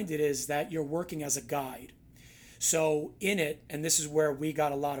behind it is that you're working as a guide. So in it, and this is where we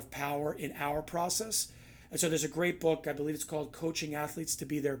got a lot of power in our process. And so there's a great book, I believe it's called Coaching Athletes to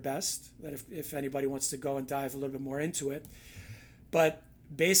Be Their Best, that if anybody wants to go and dive a little bit more into it. But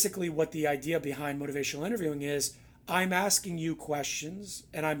basically what the idea behind motivational interviewing is, I'm asking you questions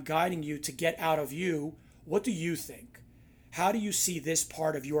and I'm guiding you to get out of you, what do you think? How do you see this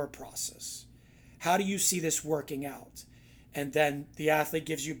part of your process? How do you see this working out? And then the athlete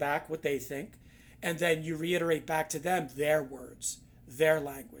gives you back what they think. And then you reiterate back to them their words, their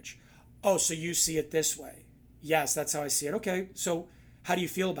language. Oh, so you see it this way. Yes, that's how I see it. Okay, so how do you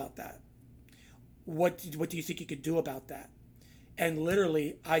feel about that? What do you think you could do about that? And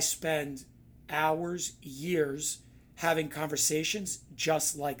literally, I spend hours, years having conversations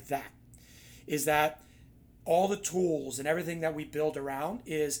just like that. Is that all the tools and everything that we build around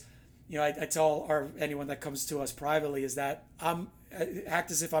is, I tell anyone that comes to us privately is that I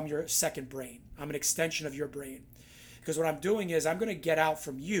act as if I'm your second brain. I'm an extension of your brain. Because what I'm doing is I'm going to get out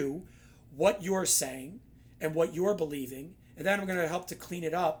from you what you're saying and what you're believing, and then I'm going to help to clean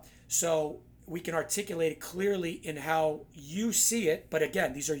it up so we can articulate it clearly in how you see it. But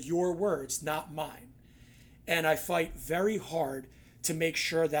again, these are your words, not mine. And I fight very hard to make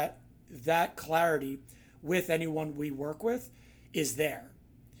sure that that clarity with anyone we work with is there.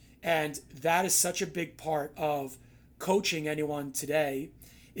 And that is such a big part of coaching anyone today,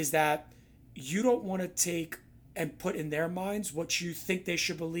 is that you don't want to take and put in their minds what you think they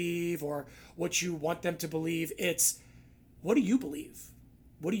should believe or what you want them to believe. It's, what do you believe?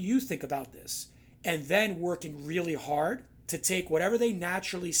 What do you think about this? And then working really hard to take whatever they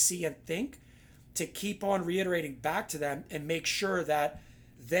naturally see and think, to keep on reiterating back to them and make sure that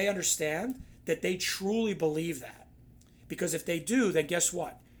they understand that they truly believe that. Because if they do, then guess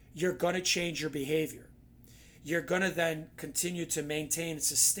what? You're going to change your behavior. You're going to then continue to maintain and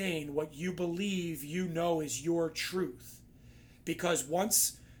sustain what you believe is your truth. Because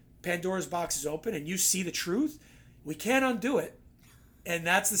once Pandora's box is open and you see the truth, we can't undo it. And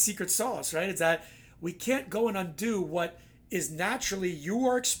that's the secret sauce, right? It's that we can't go and undo what is naturally you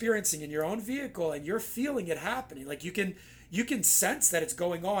are experiencing in your own vehicle and you're feeling it happening. Like you can sense that it's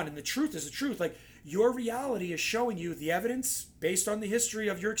going on, and the truth is the truth. Like your reality is showing you, the evidence based on the history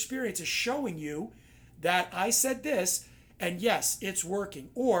of your experience is showing you that I said this and yes, it's working.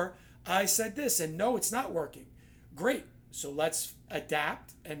 Or I said this and no, it's not working. Great. So let's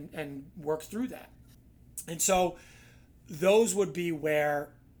adapt and work through that. And so those would be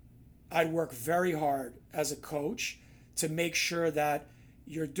where I'd work very hard as a coach to make sure that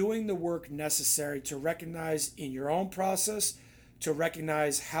you're doing the work necessary to recognize in your own process, to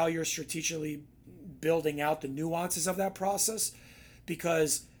recognize how you're strategically building out the nuances of that process,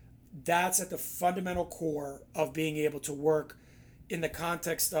 because that's at the fundamental core of being able to work in the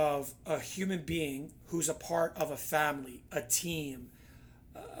context of a human being who's a part of a family, a team,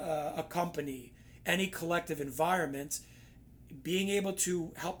 a company, any collective environment, being able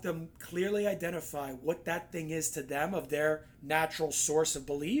to help them clearly identify what that thing is to them of their natural source of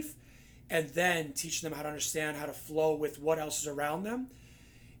belief, and then teach them how to understand how to flow with what else is around them.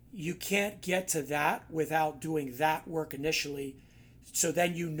 You can't get to that without doing that work initially. So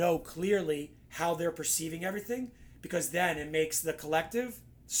then you know clearly how they're perceiving everything, because then it makes the collective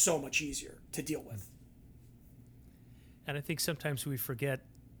so much easier to deal with. And I think sometimes we forget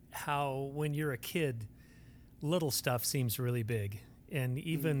how when you're a kid, little stuff seems really big. And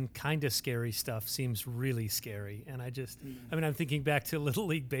even kind of scary stuff seems really scary. And I'm thinking back to Little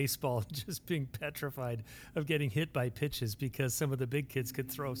League Baseball, just being petrified of getting hit by pitches because some of the big kids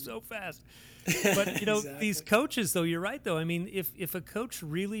could throw so fast. But, Exactly. these coaches, though, you're right, though. I mean, if a coach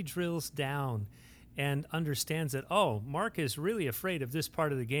really drills down and understands that, oh, Mark is really afraid of this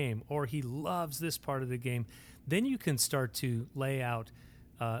part of the game, or he loves this part of the game, then you can start to lay out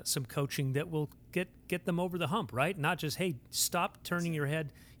some coaching that will get them over the hump, right? Not just, hey, stop turning your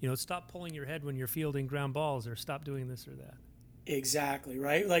head, stop pulling your head when you're fielding ground balls, or stop doing this or that. Exactly,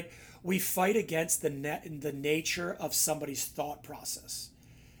 right? Like, we fight against the nature of somebody's thought process.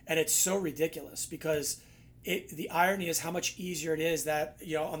 And it's so ridiculous because the irony is how much easier it is that,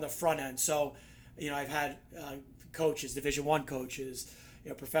 on the front end. So, I've had coaches, Division I coaches,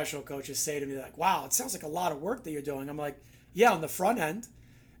 professional coaches say to me like, wow, it sounds like a lot of work that you're doing. I'm like, yeah, on the front end,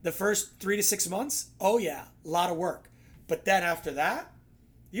 the first 3 to 6 months, oh yeah, a lot of work. But then after that,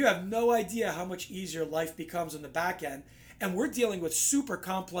 you have no idea how much easier life becomes on the back end. And we're dealing with super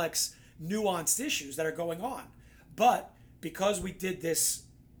complex, nuanced issues that are going on. But because we did this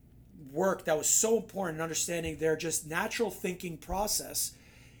work that was so important in understanding their just natural thinking process,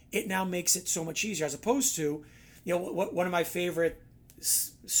 it now makes it so much easier. As opposed to, one of my favorite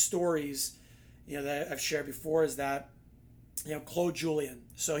stories, that I've shared before is that, Claude Julien.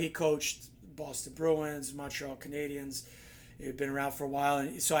 So he coached Boston Bruins, Montreal Canadiens. He'd been around for a while.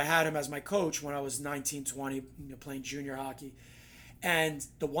 And so I had him as my coach when I was 19, 20, playing junior hockey. And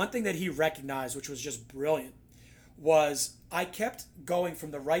the one thing that he recognized, which was just brilliant, was I kept going from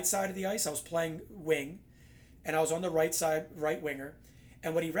the right side of the ice. I was playing wing, and I was on the right side, right winger.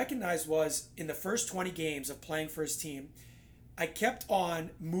 And what he recognized was in the first 20 games of playing for his team, I kept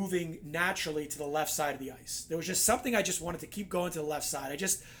on moving naturally to the left side of the ice. There was just something I just wanted to keep going to the left side. I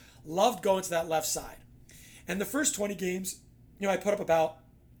just loved going to that left side. And the first 20 games, I put up about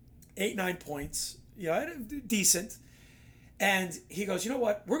 8, 9 points, decent. And he goes, you know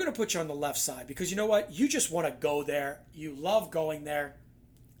what? We're going to put you on the left side because you know what? You just want to go there. You love going there.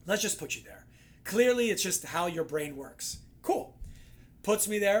 Let's just put you there. Clearly, it's just how your brain works. Cool. Puts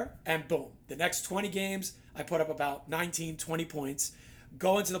me there, and boom. The next 20 games, I put up about 19, 20 points,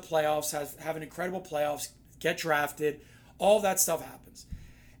 go into the playoffs, have an incredible playoffs, get drafted, all that stuff happens.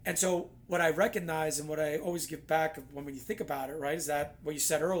 And so what I recognize and what I always give back when you think about it, right, is that what you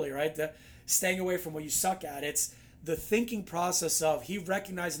said earlier, right? The staying away from what you suck at. It's the thinking process of he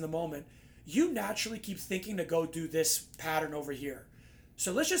recognized in the moment, you naturally keep thinking to go do this pattern over here.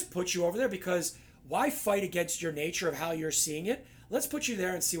 So let's just put you over there because why fight against your nature of how you're seeing it? Let's put you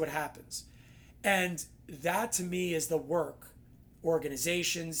there and see what happens. And that to me is the work,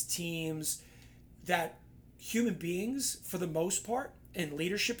 organizations, teams, that human beings, for the most part, in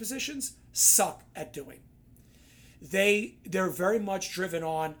leadership positions, suck at doing. They're very much driven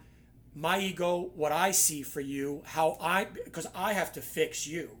on my ego, what I see for you, because I have to fix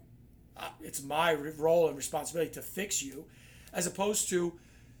you. It's my role and responsibility to fix you, as opposed to,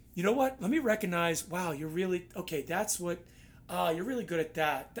 you know what? Let me recognize, wow, you're really, okay, that's what, you're really good at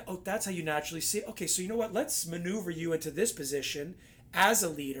that. Oh, that's how you naturally see it. Okay, so you know what? Let's maneuver you into this position as a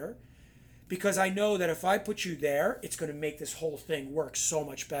leader, because I know that if I put you there, it's going to make this whole thing work so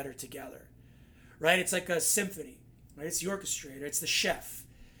much better together, right? It's like a symphony, right? It's the orchestrator, it's the chef.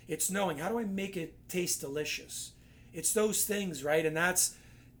 It's knowing, how do I make it taste delicious? It's those things, right? And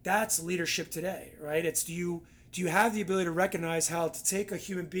that's leadership today, right? It's do you have the ability to recognize how to take a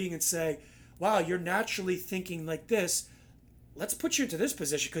human being and say, wow, you're naturally thinking like this. Let's put you into this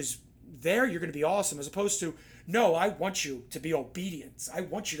position because there you're going to be awesome, as opposed to, no, I want you to be obedient. I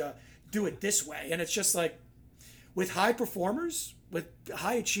want you to do it this way. And it's just like, with high performers, with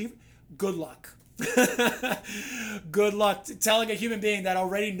high achievers, good luck. Good luck telling a human being that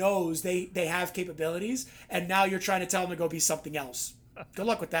already knows they have capabilities, and now you're trying to tell them to go be something else. Good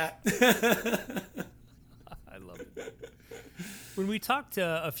luck with that. I love it. When we talked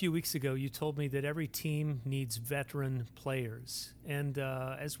a few weeks ago, you told me that every team needs veteran players. And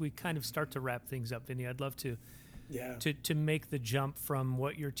as we kind of start to wrap things up, Vinny, I'd love to make the jump from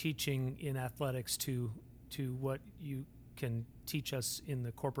what you're teaching in athletics to what you can teach us in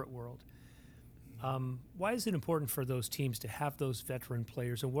the corporate world. Why is it important for those teams to have those veteran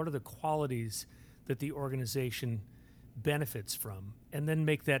players, and what are the qualities that the organization benefits from? And then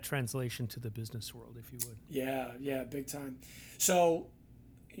make that translation to the business world, if you would. Yeah, big time. So,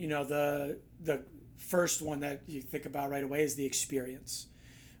 the first one that you think about right away is the experience,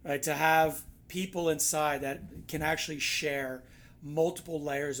 right? To have people inside that can actually share multiple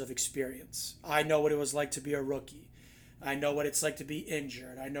layers of experience. I know what it was like to be a rookie. I know what it's like to be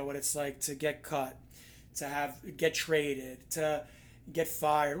injured. I know what it's like to get cut, to get traded, to get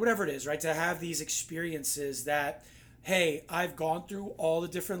fired, whatever it is, right? To have these experiences that, hey, I've gone through all the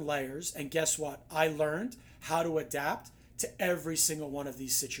different layers, and guess what? I learned how to adapt to every single one of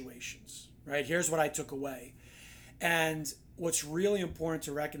these situations, right? Here's what I took away. And what's really important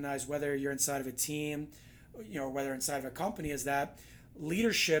to recognize, whether you're inside of a team, whether inside of a company, is that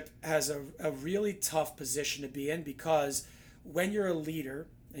leadership has a really tough position to be in, because when you're a leader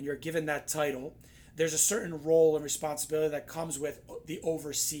and you're given that title, there's a certain role and responsibility that comes with the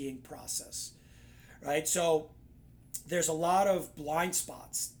overseeing process, right? So there's a lot of blind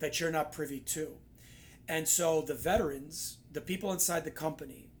spots that you're not privy to. And so the veterans, the people inside the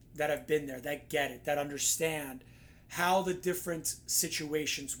company that have been there, that get it, that understand how the different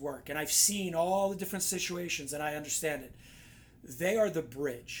situations work, and I've seen all the different situations and I understand it, they are the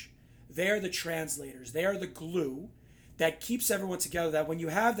bridge. They are the translators. They are the glue that keeps everyone together, that when you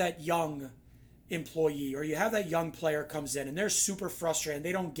have that young employee or you have that young player comes in and they're super frustrated and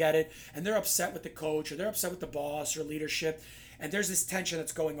they don't get it and they're upset with the coach or they're upset with the boss or leadership, and there's this tension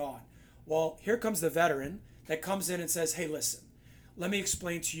that's going on. Well, here comes the veteran that comes in and says, hey, listen, let me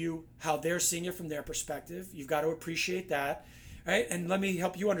explain to you how they're seeing it from their perspective. You've got to appreciate that, right? And let me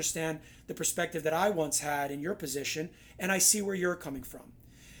help you understand the perspective that I once had in your position, and I see where you're coming from.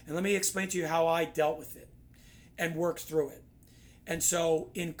 And let me explain to you how I dealt with it and worked through it. And so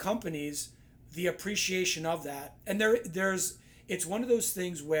in companies, the appreciation of that, and it's one of those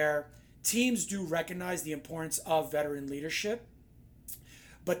things where teams do recognize the importance of veteran leadership,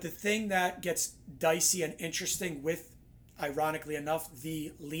 but the thing that gets dicey and interesting with, ironically enough,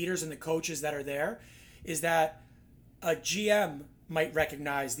 the leaders and the coaches that are there, is that a GM might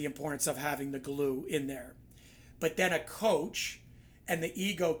recognize the importance of having the glue in there. But then a coach, and the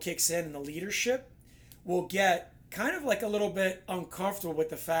ego kicks in and the leadership will get kind of like a little bit uncomfortable with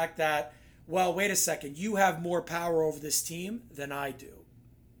the fact that, well, wait a second, you have more power over this team than I do.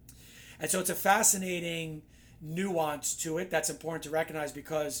 And so it's a fascinating nuance to it that's important to recognize,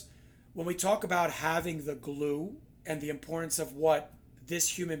 because when we talk about having the glue and the importance of what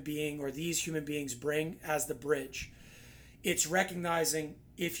this human being or these human beings bring as the bridge, it's recognizing,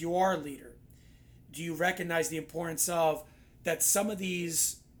 if you are a leader, do you recognize the importance of that some of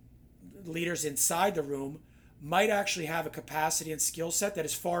these leaders inside the room might actually have a capacity and skill set that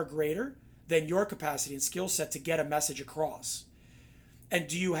is far greater than your capacity and skill set to get a message across? And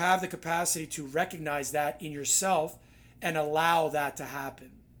do you have the capacity to recognize that in yourself and allow that to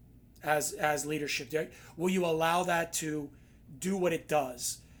happen as leadership? Will you allow that to do what it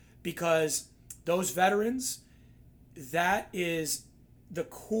does? Because those veterans, that is the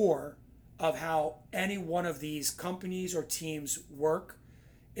core of how any one of these companies or teams work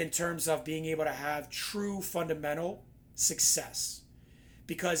in terms of being able to have true fundamental success.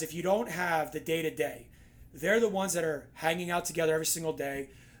 Because if you don't have the day-to-day, they're the ones that are hanging out together every single day.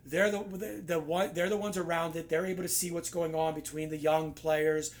 They're the ones around it. They're able to see what's going on between the young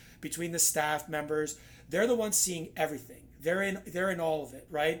players, between the staff members. They're the ones seeing everything. They're in all of it,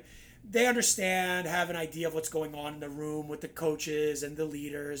 right? They understand, have an idea of what's going on in the room with the coaches and the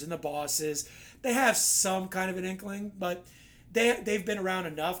leaders and the bosses. They have some kind of an inkling, but they've been around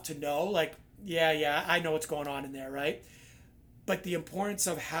enough to know, like, yeah, I know what's going on in there, right? But the importance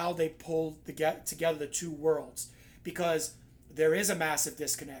of how they pull together the two worlds, because there is a massive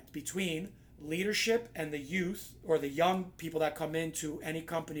disconnect between leadership and the youth or the young people that come into any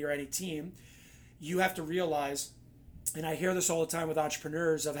company or any team. You have to realize, and I hear this all the time with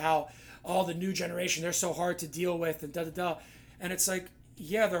entrepreneurs, of how all the new generation, they're so hard to deal with and da-da-da. And it's like,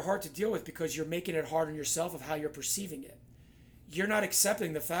 yeah, they're hard to deal with because you're making it hard on yourself of how you're perceiving it. You're not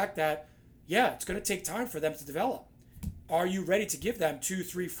accepting the fact that, yeah, it's going to take time for them to develop. Are you ready to give them 2,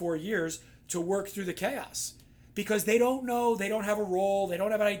 3, 4 years to work through the chaos? Because they don't know, they don't have a role, they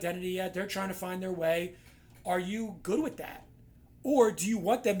don't have an identity yet, they're trying to find their way. Are you good with that? Or do you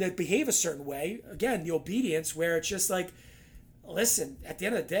want them to behave a certain way? Again, the obedience, where it's just like, listen, at the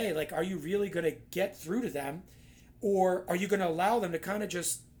end of the day, like, are you really going to get through to them? Or are you going to allow them to kind of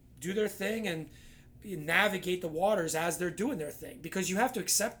just do their thing and navigate the waters as they're doing their thing? Because you have to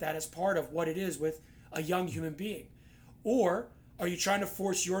accept that as part of what it is with a young human being. Or are you trying to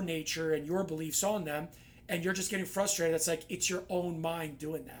force your nature and your beliefs on them and you're just getting frustrated? It's like it's your own mind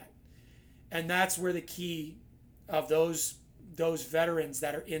doing that. And that's where the key of those veterans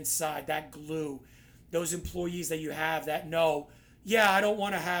that are inside, that glue, those employees that you have that know, yeah, I don't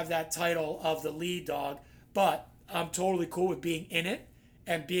want to have that title of the lead dog, but I'm totally cool with being in it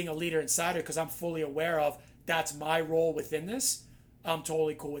and being a leader inside it because I'm fully aware of that's my role within this. I'm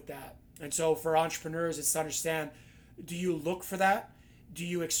totally cool with that. And so for entrepreneurs, it's to understand, do you look for that? Do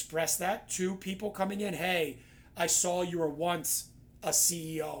you express that to people coming in? Hey, I saw you were once a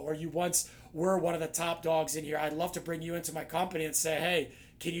CEO or you once were one of the top dogs in here. I'd love to bring you into my company and say, hey,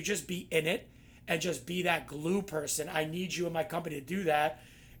 can you just be in it and just be that glue person? I need you in my company to do that.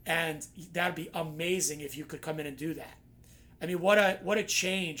 And that'd be amazing if you could come in and do that. I mean, what a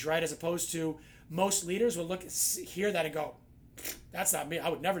change, right? As opposed to most leaders will hear that and go, that's not me. I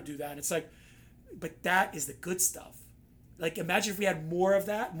would never do that. And it's like, but that is the good stuff. Like, imagine if we had more of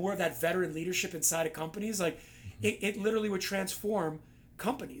that veteran leadership inside of companies. Like, it literally would transform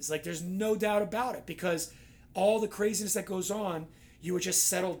companies. Like, there's no doubt about it, because all the craziness that goes on, you would just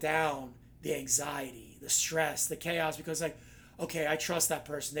settle down the anxiety, the stress, the chaos, because like, okay, I trust that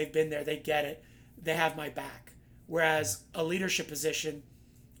person. They've been there. They get it. They have my back. Whereas a leadership position,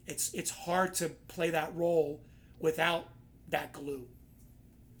 it's hard to play that role without that glue.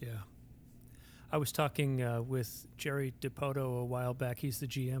 Yeah. I was talking with Jerry DiPoto a while back. He's the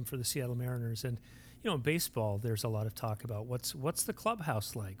GM for the Seattle Mariners, and in baseball, there's a lot of talk about what's the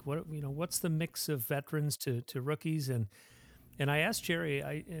clubhouse like. What's the mix of veterans to rookies, and I asked Jerry.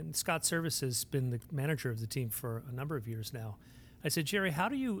 And Scott Service has been the manager of the team for a number of years now. I said, Jerry, how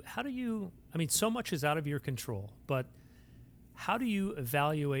do you? I mean, so much is out of your control, but how do you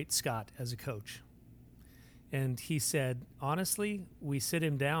evaluate Scott as a coach? And he said, honestly, we sit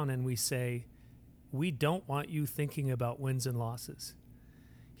him down and we say, we don't want you thinking about wins and losses.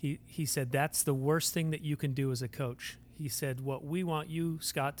 He said, that's the worst thing that you can do as a coach. He said, what we want you,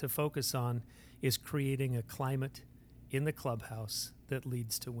 Scott, to focus on is creating a climate in the clubhouse that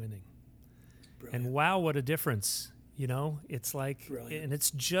leads to winning. Brilliant. And wow, what a difference. It's like, Brilliant. And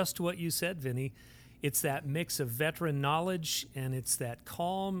it's just what you said, Vinny. It's that mix of veteran knowledge, and it's that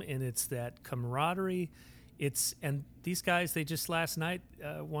calm, and it's that camaraderie. And these guys, they just last night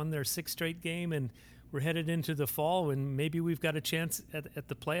won their 6th straight game, and we're headed into the fall, and maybe we've got a chance at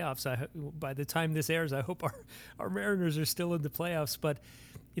the playoffs. By the time this airs, I hope our Mariners are still in the playoffs. But,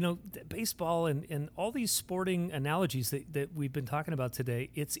 baseball and all these sporting analogies that we've been talking about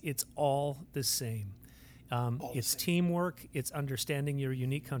today, it's all the same. It's teamwork. It's understanding your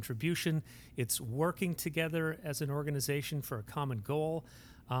unique contribution. It's working together as an organization for a common goal.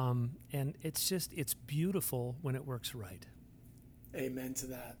 And it's beautiful when it works right. Amen to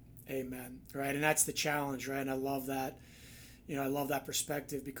that. Amen. Right. And that's the challenge, right? And I love that, I love that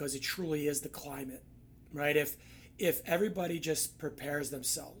perspective, because it truly is the climate, right? If everybody just prepares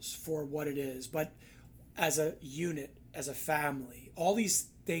themselves for what it is, but as a unit, as a family, all these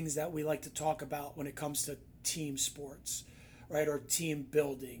things that we like to talk about when it comes to team sports, right? Or team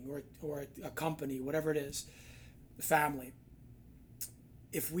building, or a company, whatever it is, family.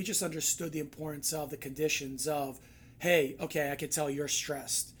 If we just understood the importance of the conditions of, hey, okay, I can tell you're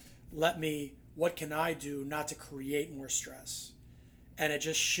stressed. What can I do not to create more stress? And it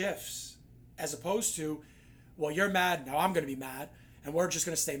just shifts, as opposed to, well, you're mad, now I'm going to be mad, and we're just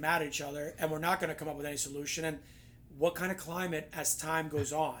going to stay mad at each other, and we're not going to come up with any solution. And what kind of climate, as time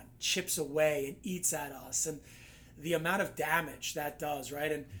goes on, chips away and eats at us, and the amount of damage that does,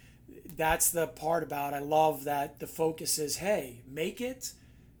 right? And that's the part about, I love that the focus is, hey, make it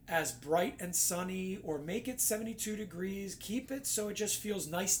as bright and sunny, or make it 72 degrees, keep it so it just feels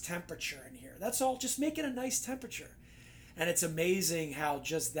nice temperature in here. That's all, just make it a nice temperature. And it's amazing how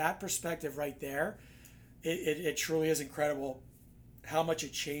just that perspective right there, it truly is incredible how much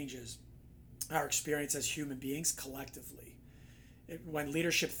it changes our experience as human beings collectively. When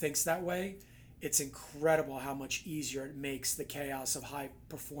leadership thinks that way, it's incredible how much easier it makes the chaos of high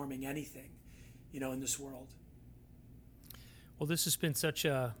performing anything, in this world. Well, this has been such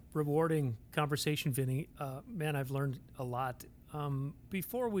a rewarding conversation, Vinny. Man, I've learned a lot.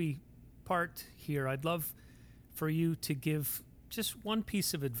 Before we part here, I'd love for you to give just one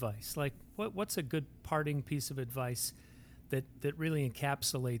piece of advice. Like, what's a good parting piece of advice that really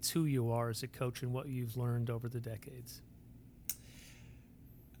encapsulates who you are as a coach and what you've learned over the decades?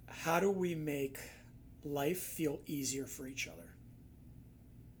 How do we make life feel easier for each other?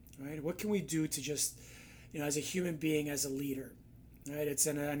 Right? What can we do to just, as a human being, as a leader, right?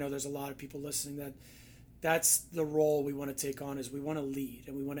 And I know there's a lot of people listening that's the role we want to take on, is we want to lead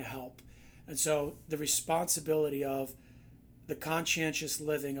and we want to help. And so the responsibility of, the conscientious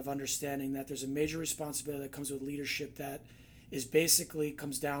living of understanding that there's a major responsibility that comes with leadership that is basically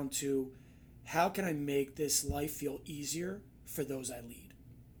comes down to how can I make this life feel easier for those I lead?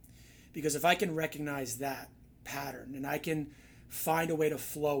 Because if I can recognize that pattern and I can find a way to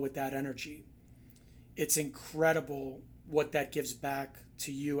flow with that energy, it's incredible what that gives back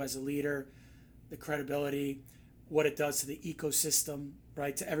to you as a leader, the credibility, what it does to the ecosystem,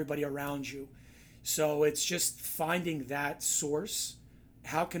 right, to everybody around you. So it's just finding that source.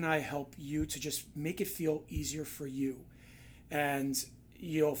 How can I help you to just make it feel easier for you? And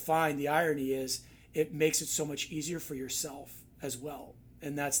you'll find the irony is it makes it so much easier for yourself as well.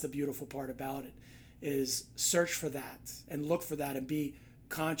 And that's the beautiful part about it, is search for that and look for that and be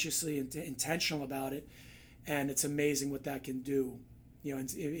consciously intentional about it. And it's amazing what that can do,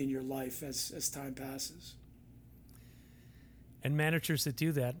 in your life as time passes. And managers that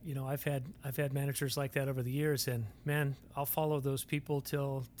do that, I've had managers like that over the years, and man, I'll follow those people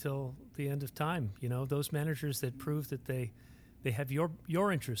till the end of time. Those managers that prove that they have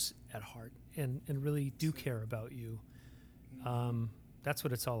your interests at heart and really do care about you. That's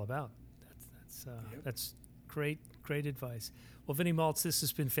what it's all about. That's great advice. Well, Vinny Malts, this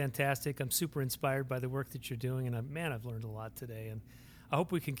has been fantastic. I'm super inspired by the work that you're doing, and I've learned a lot today, and I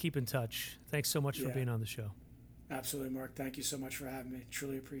hope we can keep in touch. Thanks so much for being on the show. Absolutely, Mark. Thank you so much for having me.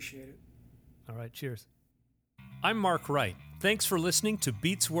 Truly appreciate it. All right, cheers. I'm Mark Wright. Thanks for listening to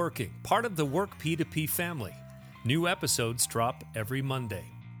Beats Working, part of the Work P2P family. New episodes drop every Monday.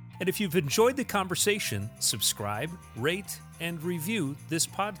 And if you've enjoyed the conversation, subscribe, rate, and review this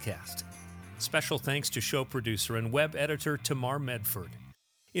podcast. Special thanks to show producer and web editor Tamar Medford.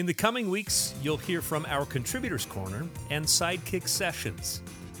 In the coming weeks, you'll hear from our Contributors Corner and Sidekick Sessions.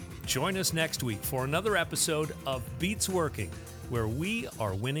 Join us next week for another episode of Beats Working, where we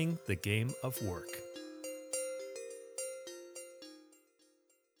are winning the game of work.